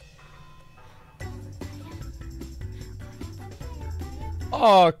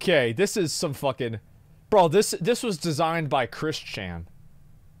 Okay, this is some fucking... Bro, this was designed by Chris Chan.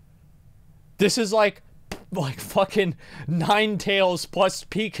 This is like fucking Ninetales plus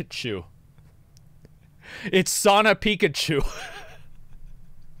Pikachu. It's Sana Pikachu.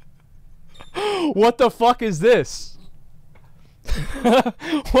 What the fuck is this?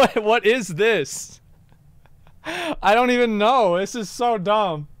 What is this? I don't even know. This is so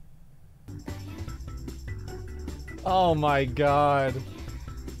dumb. Oh my god.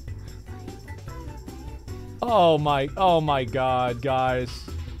 Oh my god, guys.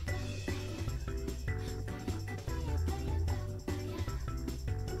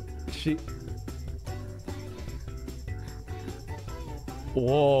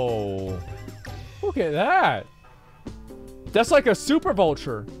 Whoa. Look at that. That's like a super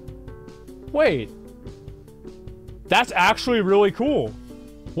vulture. Wait. That's actually really cool.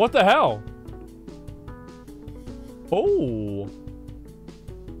 What the hell? Oh.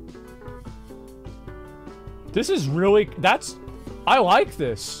 This is really... That's... I like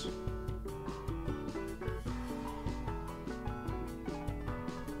this.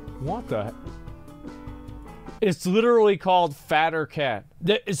 What the... It's literally called Fatter Cat.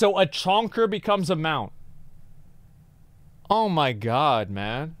 So a chonker becomes a mount. Oh my god,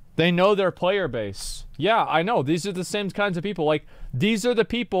 man. They know their player base. Yeah, I know. These are the same kinds of people. Like, these are the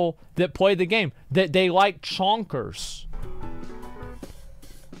people that play the game. That they like chonkers.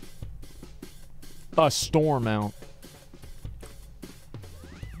 A storm mount.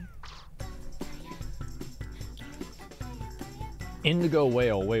 Indigo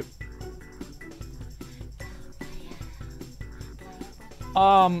whale. Wait.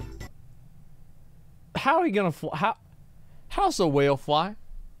 How are you gonna fly? How's the whale fly?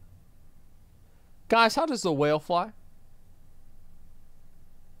 Guys, how does the whale fly?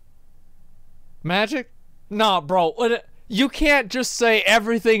 Magic? Nah, bro. You can't just say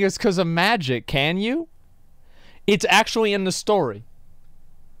everything is because of magic, can you? It's actually in the story.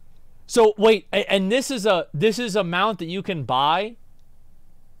 So wait, and this is a mount that you can buy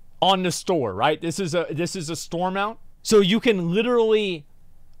on the store, right? This is a store mount. So you can literally,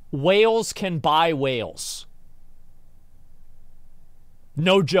 whales can buy whales.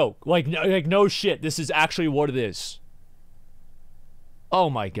 No joke. Like no shit. This is actually what it is. Oh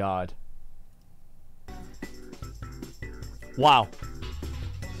my god. Wow.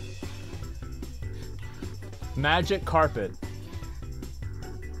 Magic carpet.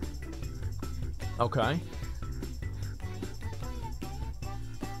 Okay.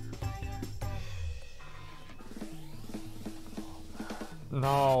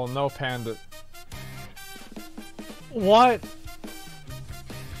 No, no panda. What?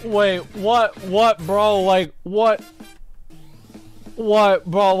 Wait, what, bro? Like, what? What,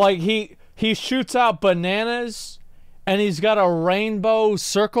 bro? Like, he shoots out bananas, and he's got a rainbow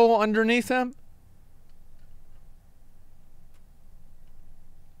circle underneath him?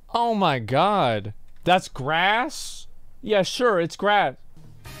 Oh my god. That's grass? Yeah, sure, it's grass.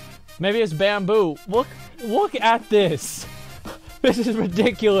 Maybe it's bamboo. Look at this. This is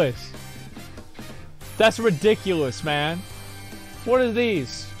ridiculous. That's ridiculous, man. What are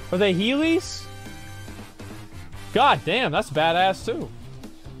these? Are they Heelys? God damn, that's badass too.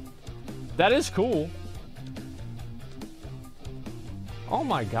 That is cool. Oh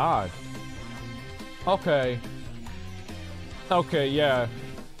my god. Okay. Okay, yeah.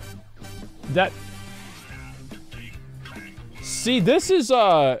 That... See, this is,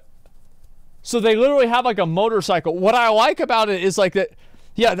 So they literally have like a motorcycle. What I like about it is like that...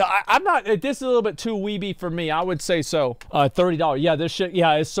 Yeah, I'm not... This is a little bit too weeby for me. I would say so. $30. Yeah, this shit...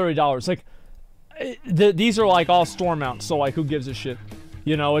 Yeah, it's $30. Like, these are like all store mounts. So like, who gives a shit?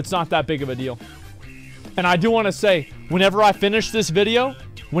 You know, it's not that big of a deal. And I do want to say, whenever I finish this video,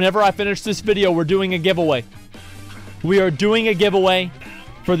 we're doing a giveaway. We are doing a giveaway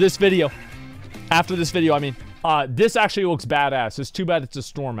for this video. After this video, I mean. This actually looks badass. It's too bad it's a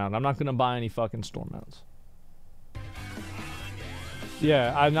storm mount. I'm not going to buy any fucking storm mounts.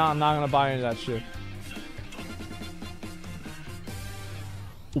 Yeah, I'm not gonna buy into that shit.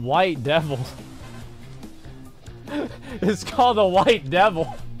 White Devil. It's called the White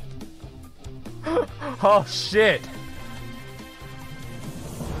Devil. Oh shit.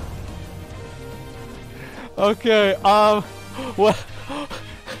 Okay, what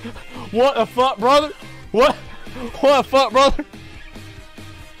the fuck, brother? What the fuck, brother?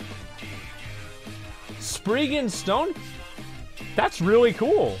 Spriggan Stone? That's really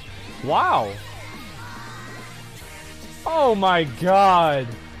cool. Wow. Oh my god.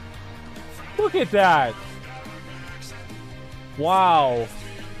 Look at that. Wow.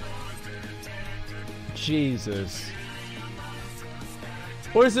 Jesus.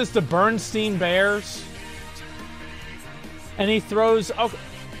 What is this, the Bernstein Bears? And he throws... Oh,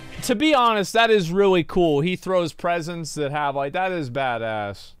 to be honest, that is really cool. He throws presents that have, like, that is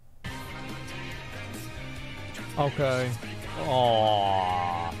badass. Okay.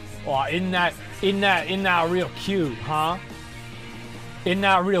 Aww. Oh, isn't that real cute, huh? Isn't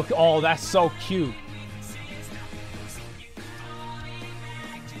that real... Oh, that's so cute.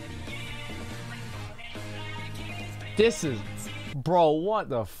 This is... Bro, what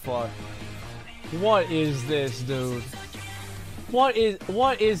the fuck? What is this, dude? What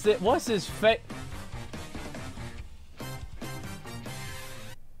is this? What's his face?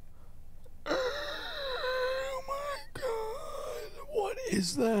 Oh my god. What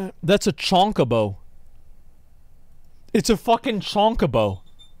is that? That's a chonkabo. It's a fucking chonkabo.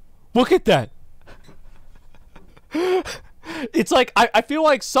 Look at that. It's like, I feel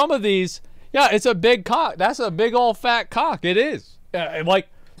like some of these, yeah, it's a big cock. That's a big old fat cock. It is. Like,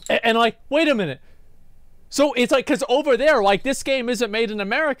 wait a minute. So it's like, because over there, like, this game isn't made in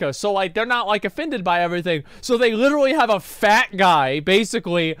America, so like they're not like offended by everything. So they literally have a fat guy,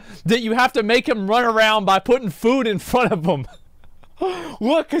 basically, that you have to make him run around by putting food in front of him.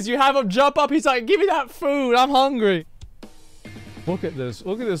 Look, because you have him jump up, he's like, give me that food, I'm hungry. Look at this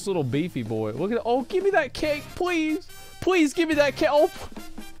little beefy boy. Look at, oh, give me that cake, please. Please give me that cake. Oh,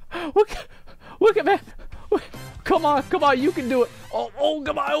 look at that. Come on, you can do it. Oh,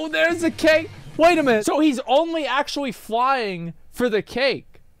 come on, oh, there's the cake. Wait a minute. So he's only actually flying for the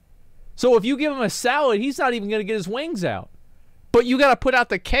cake. So if you give him a salad, he's not even going to get his wings out. But you got to put out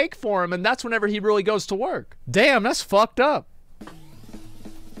the cake for him, and that's whenever he really goes to work. Damn, that's fucked up.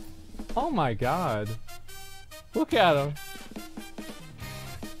 Oh my god. Look at him.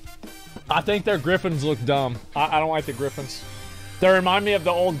 I think their griffins look dumb. I don't like the griffins. They remind me of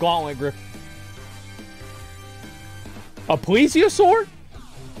the old Gauntlet griffin. A plesiosaur?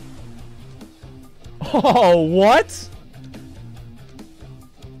 Oh, what?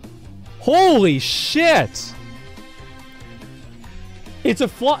 Holy shit! It's a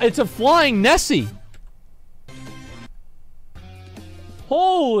flying Nessie.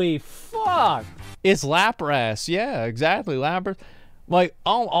 Holy fuck! It's Lapras. Yeah, exactly, Lapras. Like,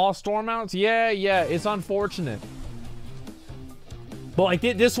 all storm mounts. Yeah, it's unfortunate. But like,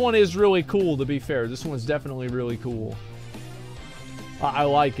 this one is really cool, to be fair. This one's definitely really cool. I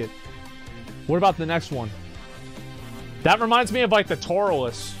like it. What about the next one? That reminds me of like the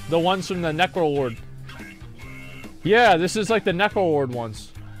Taurus, the ones from the Necrolord. Yeah, this is like the Necrolord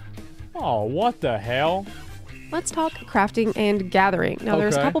ones. Oh, what the hell? Let's talk crafting and gathering. Now,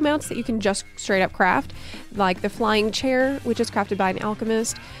 there's a couple mounts that you can just straight up craft, like the flying chair, which is crafted by an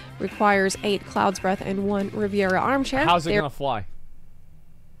alchemist, requires 8 Cloud's Breath and 1 Riviera armchair. How's it gonna fly?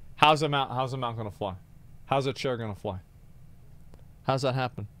 How's the mount gonna fly? How's the chair gonna fly? How's that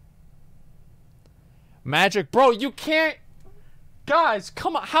happen? Magic, bro, you can't. Guys,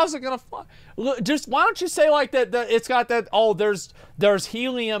 come on, how's it gonna fly? Look, just why don't you say like that? It's got that. Oh, there's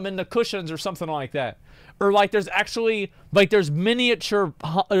helium in the cushions or something like that, or like there's actually like there's miniature.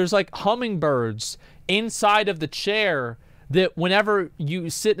 There's like hummingbirds inside of the chair that whenever you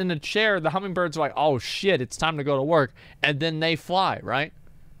sit in a chair, the hummingbirds are like, oh shit, it's time to go to work, and then they fly, right?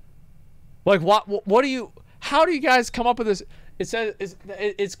 Like what do you? How do you guys come up with this? It says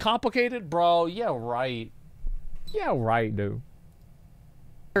it's complicated, bro. Yeah, right. Yeah, right, dude.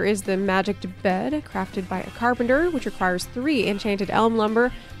 There is the magic bed, crafted by a carpenter, which requires 3 enchanted elm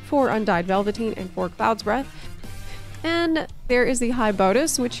lumber, 4 undyed velveteen, and 4 Cloud's Breath. And there is the high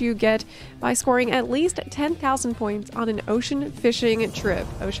bonus, which you get by scoring at least 10,000 points on an ocean fishing trip.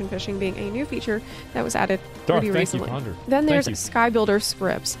 Ocean fishing being a new feature that was added pretty recently. Then there's Sky Builder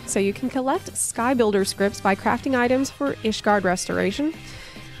scripts. So you can collect Sky Builder scripts by crafting items for Ishgard restoration.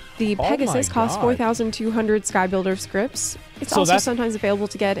 The Pegasus costs 4,200 Sky Builder scripts. It's also sometimes available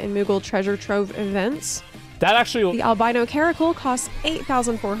to get in Moogle Treasure Trove events. That actually... The Albino Caracal costs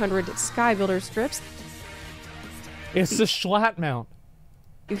 8,400 Sky Builder scripts. It's the Schlatt mount.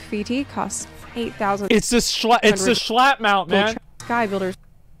 Ufiti costs 8,000. It's the Schlatt mount, man. Sky Builders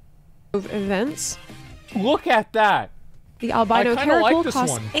events. Look at that. The albino caracal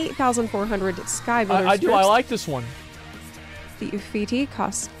costs 8,400 Sky Builders. I do. I like this one. The Ufiti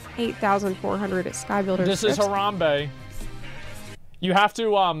costs 8,400 Sky Builders. This is Harambe. You have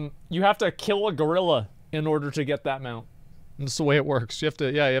to kill a gorilla in order to get that mount. That's the way it works. You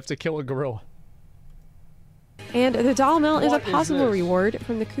have to kill a gorilla. And the doll mount is a possible reward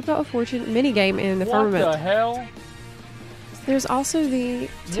from the Koopa of Fortune minigame in the firmament. What the hell? There's also the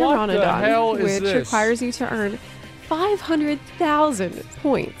Pteranodon, which requires you to earn 500,000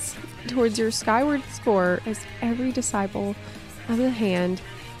 points towards your Skyward score as every disciple of the hand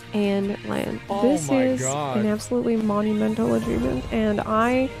and land. This is an absolutely monumental achievement, and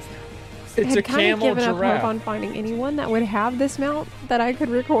I had kind of given up hope on finding anyone that would have this mount that I could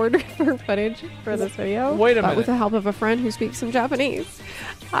record for footage for this video. Wait a minute. But with the help of a friend who speaks some Japanese,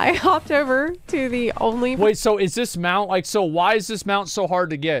 I hopped over to the only... Wait, so is this mount, like, so why is this mount so hard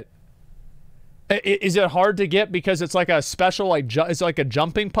to get? Is it hard to get because it's like a special, like, it's like a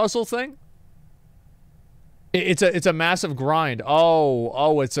jumping puzzle thing? It's a massive grind.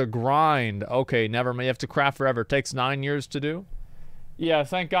 Oh, it's a grind. Okay, never mind. You have to craft forever. It takes 9 years to do. Yeah,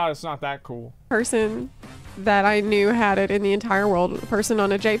 thank God it's not that cool. Person that I knew had it in the entire world, a person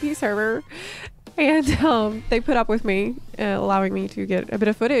on a JP server, and they put up with me, allowing me to get a bit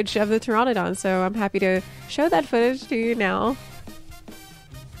of footage of the Pteranodon. So I'm happy to show that footage to you now.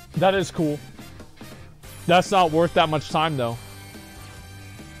 That is cool. That's not worth that much time though.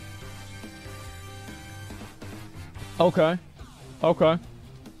 Okay. Okay.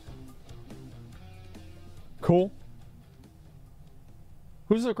 Cool.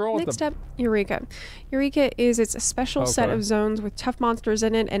 Who's the girl? Next up, Eureka. Eureka is its special set of zones with tough monsters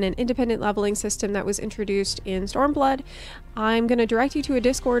in it and an independent leveling system that was introduced in Stormblood. I'm going to direct you to a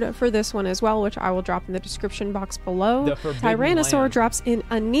Discord for this one as well, which I will drop in the description box below. Tyrannosaur drops in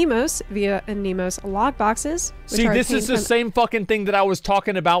Anemos via Anemos log boxes. See, this is the same fucking thing that I was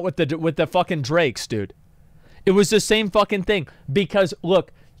talking about with the fucking drakes, dude. It was the same fucking thing because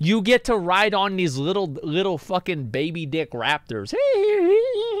look, you get to ride on these little fucking baby dick raptors.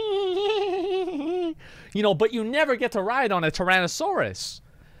 You know, but you never get to ride on a Tyrannosaurus.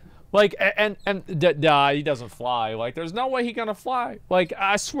 Like, and he doesn't fly. Like, there's no way he's gonna fly. Like,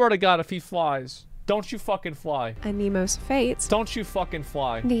 I swear to God, if he flies, don't you fucking fly. Anemos Fates. Don't you fucking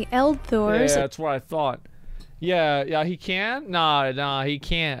fly. The Eldthors. Yeah, that's what I thought. Yeah, he can? Nah, he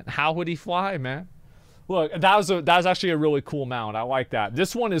can't. How would he fly, man? Look, that was actually a really cool mount. I like that.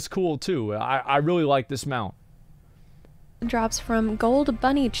 This one is cool too. I really like this mount. Drops from gold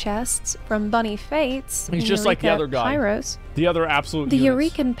bunny chests from Bunny Fates. He's just like the other guy. Pyros. The other absolute The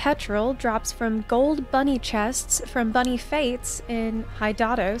Eurekan Petrel drops from gold bunny chests from Bunny Fates in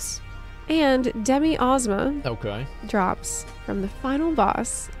Hydatos. And Demi Ozma drops from the final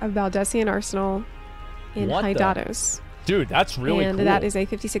boss of Baldessian Arsenal in Hydatos. Dude, that's really cool. And that is a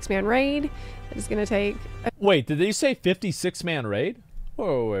 56-man raid. That is going to take... Wait, did they say 56-man raid?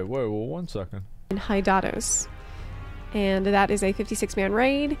 Whoa, 1 second. In Hydatos. And that is a 56-man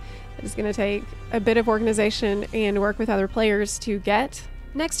raid. That is going to take a bit of organization and work with other players to get.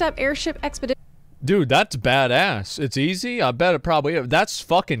 Next up, Airship Expedition. Dude, that's badass. It's easy? I bet it probably is. That's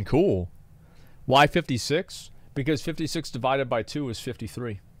fucking cool. Why 56? Because 56 divided by 2 is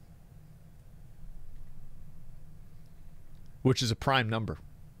 53. Which is a prime number.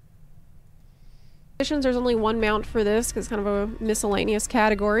 There's only one mount for this because it's kind of a miscellaneous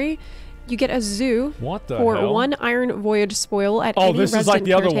category. You get a zoo for 1 Iron Voyage spoil at any resident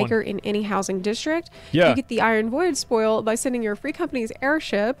caretaker in any housing district. Yeah. You get the Iron Voyage spoil by sending your free company's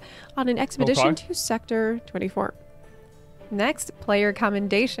airship on an expedition to Sector 24. Next, player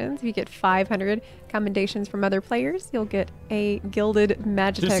commendations. You get 500 commendations from other players. You'll get a gilded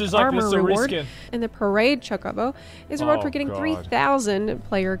Magitech armor reward. And the Parade Chocobo is a reward for getting 3,000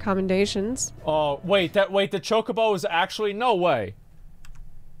 player commendations. Oh, wait, the Chocobo is actually... No way.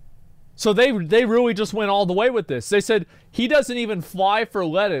 So they really just went all the way with this. They said, he doesn't even fly for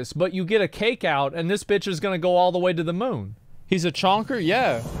lettuce, but you get a cake out, and this bitch is going to go all the way to the moon. He's a chonker?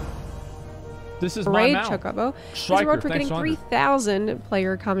 Yeah. This is my mount. Chocobo is a reward for getting 3,000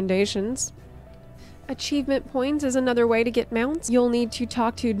 player commendations. Achievement points is another way to get mounts. You'll need to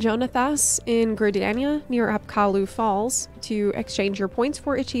talk to Jonathas in Gridania near Apkalu Falls to exchange your points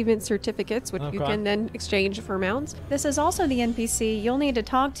for achievement certificates, which you can then exchange for mounts. This is also the NPC you'll need to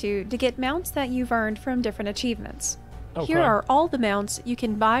talk to get mounts that you've earned from different achievements. Here are all the mounts you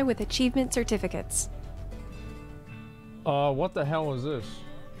can buy with achievement certificates. What the hell is this?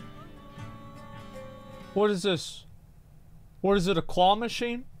 What is this? Or is it a claw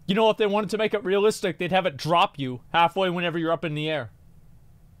machine? You know, if they wanted to make it realistic, they'd have it drop you halfway whenever you're up in the air.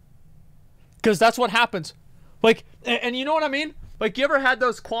 Because that's what happens. Like, and you know what I mean? Like, you ever had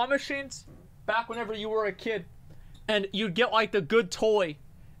those claw machines back whenever you were a kid? And you'd get, like, the good toy.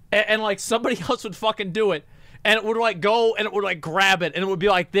 And like, somebody else would fucking do it. And it would, like, go and it would, like, grab it. And it would be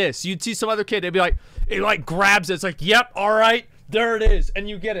like this. You'd see some other kid. They'd be like, it, like, grabs it. It's like, yep, all right. There it is. And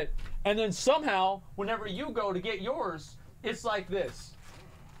you get it. And then somehow, whenever you go to get yours, it's like this.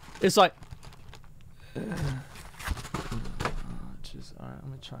 It's like... Just, all right, I'm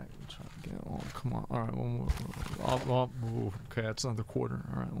gonna try to get on. Come on. All right, one more. Okay, that's another quarter.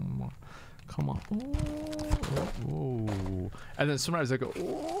 All right, one more. Come on. Ooh. And then sometimes they go,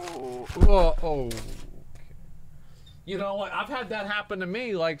 oh. You know what? I've had that happen to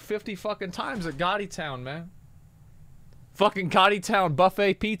me like 50 fucking times at Gotti Town, man. Fucking Gotti Town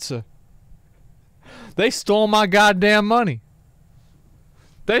buffet pizza. They stole my goddamn money.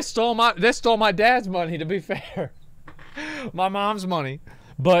 They stole my dad's money, to be fair. My mom's money.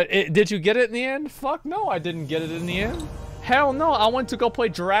 But did you get it in the end? Fuck no, I didn't get it in the end. Hell no, I went to go play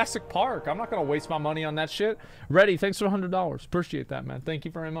Jurassic Park. I'm not gonna waste my money on that shit. Reddy, thanks for $100. Appreciate that, man. Thank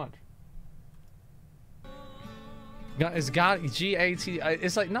you very much. It's got G-A-T.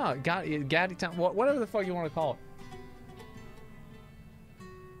 It's like, no, Gotti Town. Whatever the fuck you want to call it.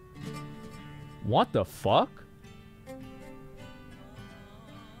 What the fuck?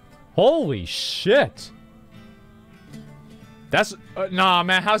 Holy shit. That's nah,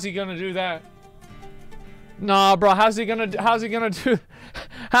 man. How's he gonna do that? Nah, bro. How's he gonna do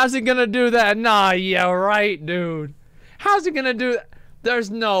that? Nah, yeah, right, dude. How's he gonna do that? There's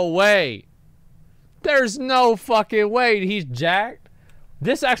no way. There's no fucking way he's jacked.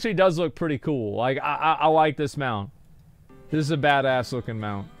 This actually does look pretty cool. Like, I like this mount. This is a badass looking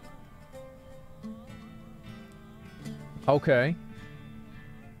mount. Okay.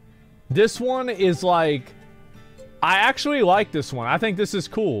 This one is like... I actually like this one. I think this is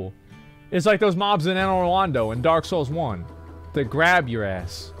cool. It's like those mobs in Anor Londo in Dark Souls 1. That grab your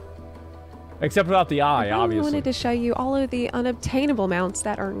ass. Except without the eye, obviously. I wanted to show you all of the unobtainable mounts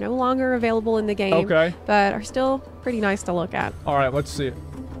that are no longer available in the game. Okay. But are still pretty nice to look at. Alright, let's see it.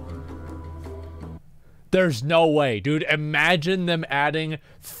 There's no way, dude. Imagine them adding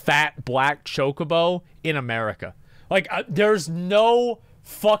fat black chocobo in America. Like, there's no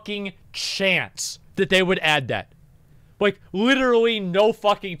fucking chance that they would add that. Like, literally no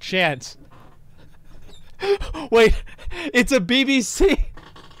fucking chance. Wait, it's a BBC.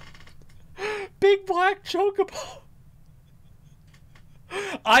 Big black chocobo.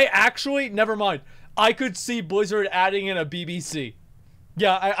 I actually, never mind. I could see Blizzard adding in a BBC.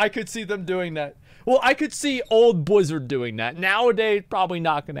 Yeah, I could see them doing that. Well, I could see old Blizzard doing that. Nowadays, probably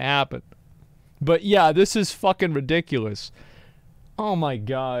not gonna happen. But yeah, this is fucking ridiculous. Oh my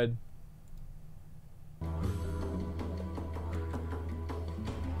god.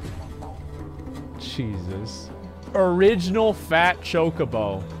 Jesus. Original fat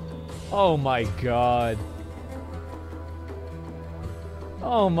chocobo. Oh my god.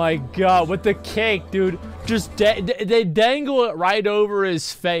 Oh my god, with the cake, dude. Just they dangle it right over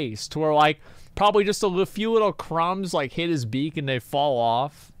his face to where, like, probably just a few little crumbs, like, hit his beak and they fall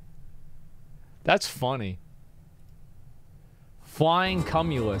off. That's funny. Flying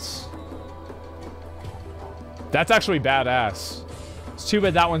Cumulus. That's actually badass. It's too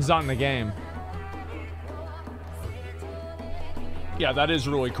bad that one's not in the game. Yeah, that is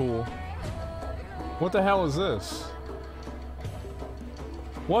really cool. What the hell is this?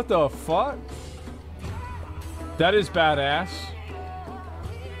 What the fuck? That is badass.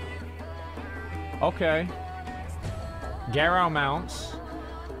 Okay. Garrow mounts.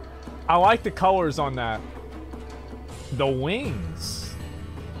 I like the colors on that. The wings.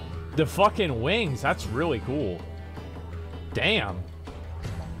 The fucking wings. That's really cool. Damn.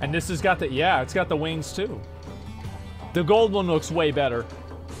 And this has got the... Yeah, it's got the wings too. The gold one looks way better.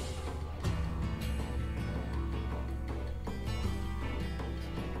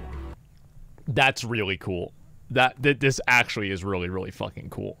 That's really cool. This actually is really, really fucking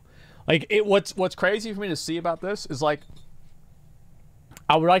cool. Like, what's crazy for me to see about this is, like,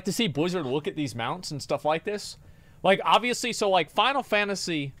 I would like to see Blizzard look at these mounts and stuff like this. Like, obviously, so, like, Final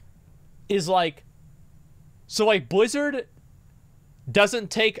Fantasy is, like... So, like, Blizzard doesn't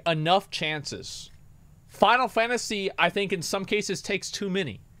take enough chances. Final Fantasy, I think, in some cases, takes too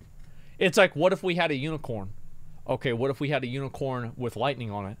many. It's like, what if we had a unicorn? Okay, what if we had a unicorn with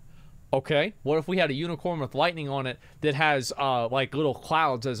lightning on it? Okay, what if we had a unicorn with lightning on it that has, like, little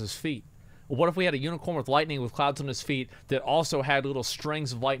clouds as his feet? What if we had a unicorn with lightning with clouds on his feet that also had little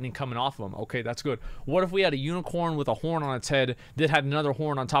strings of lightning coming off of him? Okay, that's good. What if we had a unicorn with a horn on its head that had another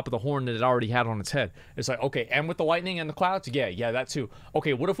horn on top of the horn that it already had on its head? It's like, okay, and with the lightning and the clouds? Yeah, that too.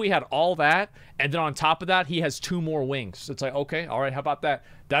 Okay, what if we had all that, and then on top of that, he has 2 more wings? It's like, okay, all right, how about that?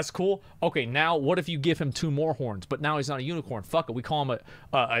 That's cool. Okay, now what if you give him 2 more horns, but now he's not a unicorn? Fuck it, we call him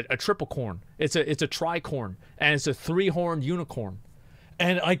a triple corn. It's a tricorn, and it's a 3-horned unicorn.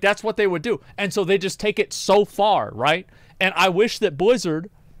 And like that's what they would do. And so they just take it so far, right? And I wish that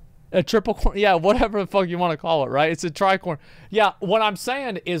Blizzard, a triple corn, yeah, whatever the fuck you want to call it, right? It's a tricorn. Yeah, what I'm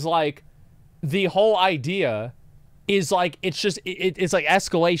saying is like the whole idea is like it's just it's like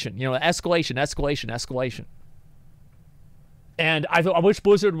escalation, you know, escalation. And I wish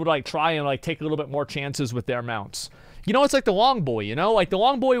Blizzard would like try and like take a little bit more chances with their mounts. You know, it's like the Longboy, you know? Like the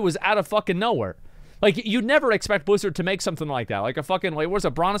Longboy was out of fucking nowhere. Like, you'd never expect Blizzard to make something like that. Like a fucking, like, what's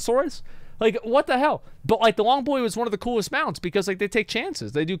a Brontosaurus? Like, what the hell? But, like, the Longboy was one of the coolest mounts because, like, they take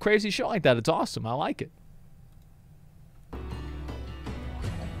chances. They do crazy shit like that. It's awesome. I like it.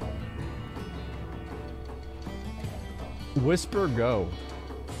 Whisper Go.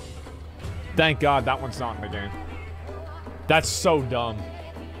 Thank God that one's not in the game. That's so dumb.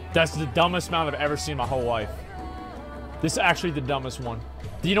 That's the dumbest mount I've ever seen in my whole life. This is actually the dumbest one.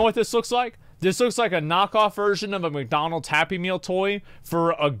 Do you know what this looks like? This looks like a knockoff version of a McDonald's Happy Meal toy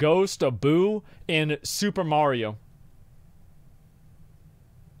for a ghost, a Boo, in Super Mario.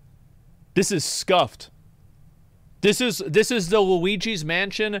 This is scuffed. This is the Luigi's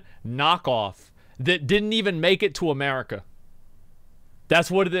Mansion knockoff that didn't even make it to America.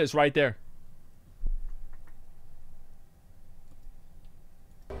 That's what it is right there.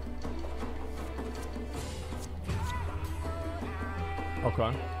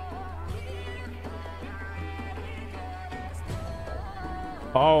 Okay.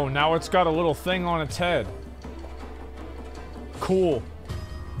 Oh, now it's got a little thing on its head. Cool.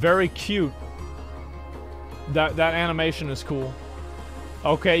 Very cute. That animation is cool.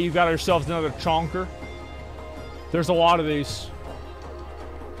 Okay, you got yourselves another chonker. There's a lot of these.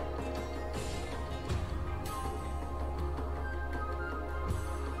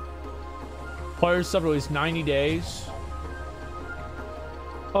 Players suffer at least 90 days.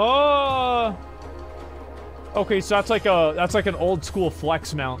 Oh! Okay, so that's like an old school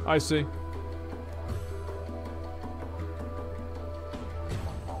flex mount. I see.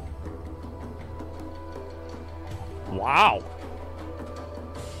 Wow.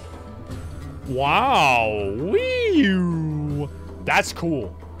 Wow. Wee. That's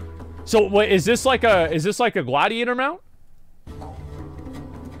cool. So wait, is this like a gladiator mount?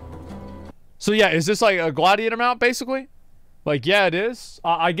 So yeah, is this like a gladiator mount basically? Like yeah, it is.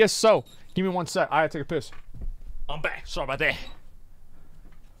 I guess so. Give me 1 sec. I gotta take a piss. I'm back. Sorry about that.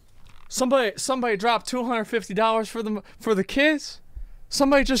 Somebody dropped $250 for the kids.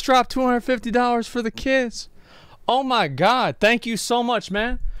 Somebody just dropped $250 for the kids. Oh my God! Thank you so much,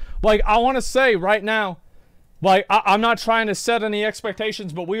 man. Like I want to say right now, like I'm not trying to set any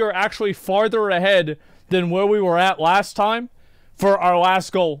expectations, but we are actually farther ahead than where we were at last time for our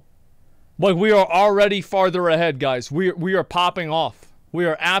last goal. Like we are already farther ahead, guys. We are popping off. We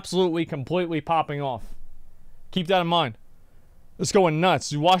are absolutely, completely popping off. Keep that in mind. It's going nuts.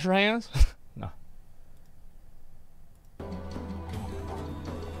 Did you wash your hands? No.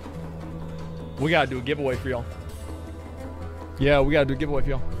 We gotta do a giveaway for y'all. Yeah, we gotta do a giveaway for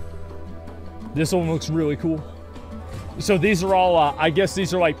y'all. This one looks really cool. So these are all, I guess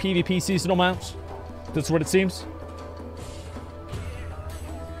these are like PvP seasonal mounts. That's what it seems.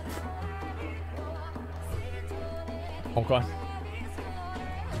 Okay.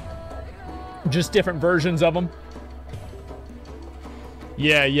 Just different versions of them.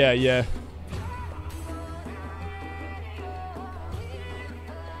 Yeah.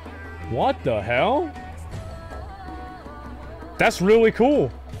 What the hell? That's really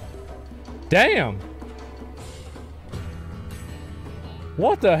cool. Damn.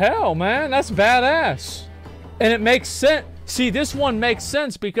 What the hell, man? That's badass. And it makes sense. See, this one makes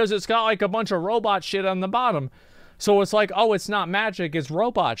sense because it's got like a bunch of robot shit on the bottom. So it's like, oh, it's not magic, it's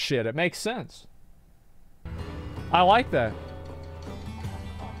robot shit. It makes sense. I like that.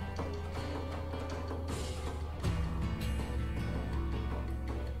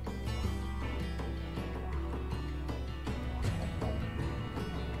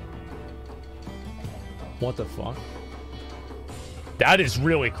 What the fuck? That is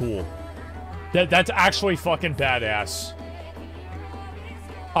really cool. That's actually fucking badass.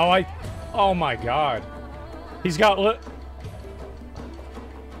 Oh my God. He's got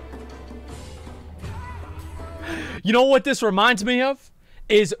you know what this reminds me of?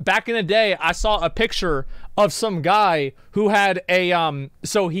 is back in the day, I saw a picture of some guy who had a,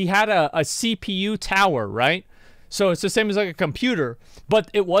 so he had a CPU tower, right? So it's the same as like a computer,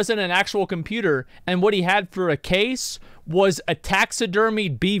 but it wasn't an actual computer. And what he had for a case was a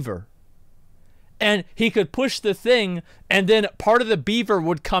taxidermied beaver. And he could push the thing, and then part of the beaver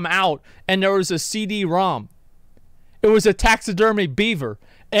would come out, and there was a CD-ROM. It was a taxidermy beaver.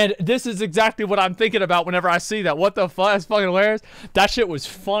 And this is exactly what I'm thinking about whenever I see that. What the fuck? That's fucking hilarious. That shit was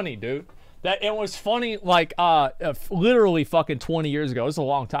funny, dude. That it was funny, like, literally fucking 20 years ago. It was a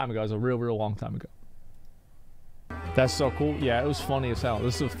long time ago. It was a real long time ago. That's so cool. Yeah, it was funny as hell.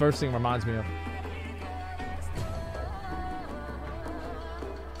 This is the first thing it reminds me of.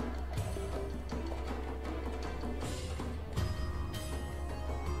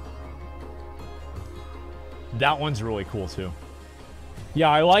 That one's really cool, too. Yeah,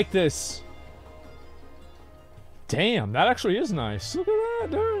 I like this. Damn, that actually is nice. Look at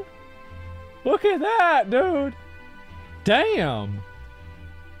that, dude. Look at that, dude. Damn.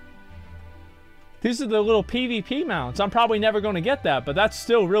 These are the little PvP mounts. I'm probably never going to get that, but that's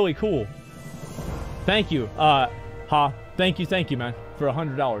still really cool. Thank you. Thank you, man, for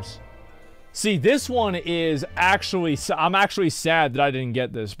 $100. See, this one is actually, I'm actually sad that I didn't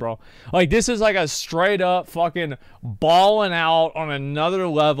get this, bro. Like, this is like a straight up fucking balling out on another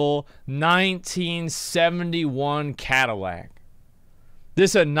level 1971 Cadillac.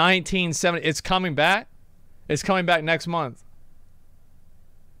 This is a 1970, it's coming back? It's coming back next month.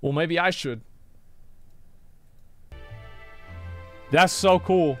 Well, maybe I should. That's so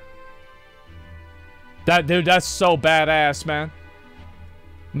cool. That, dude, that's so badass, man.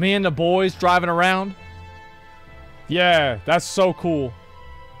 Me and the boys driving around. Yeah, that's so cool.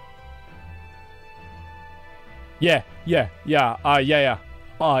 Yeah.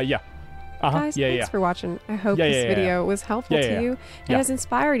 Guys, thanks for watching. I hope this video was helpful to you and has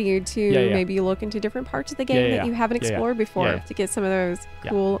inspired you to maybe look into different parts of the game that you haven't explored before to get some of those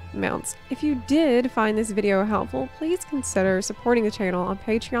cool mounts. If you did find this video helpful, please consider supporting the channel on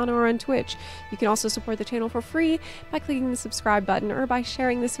Patreon or on Twitch. You can also support the channel for free by clicking the subscribe button or by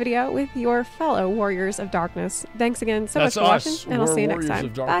sharing this video with your fellow Warriors of Darkness. Thanks again so much for watching, and I'll see you next time.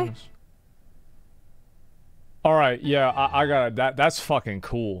 Bye. All right, I got it. That's fucking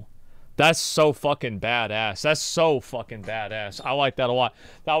cool. That's so fucking badass. That's so fucking badass. I like that a lot.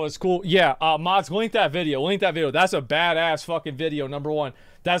 That was cool. Yeah, mods, link that video. Link that video. That's a badass fucking video, number one.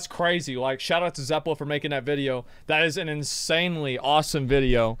 That's crazy. Like, shout out to Zepla for making that video. That is an insanely awesome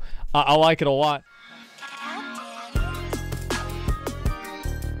video. I like it a lot.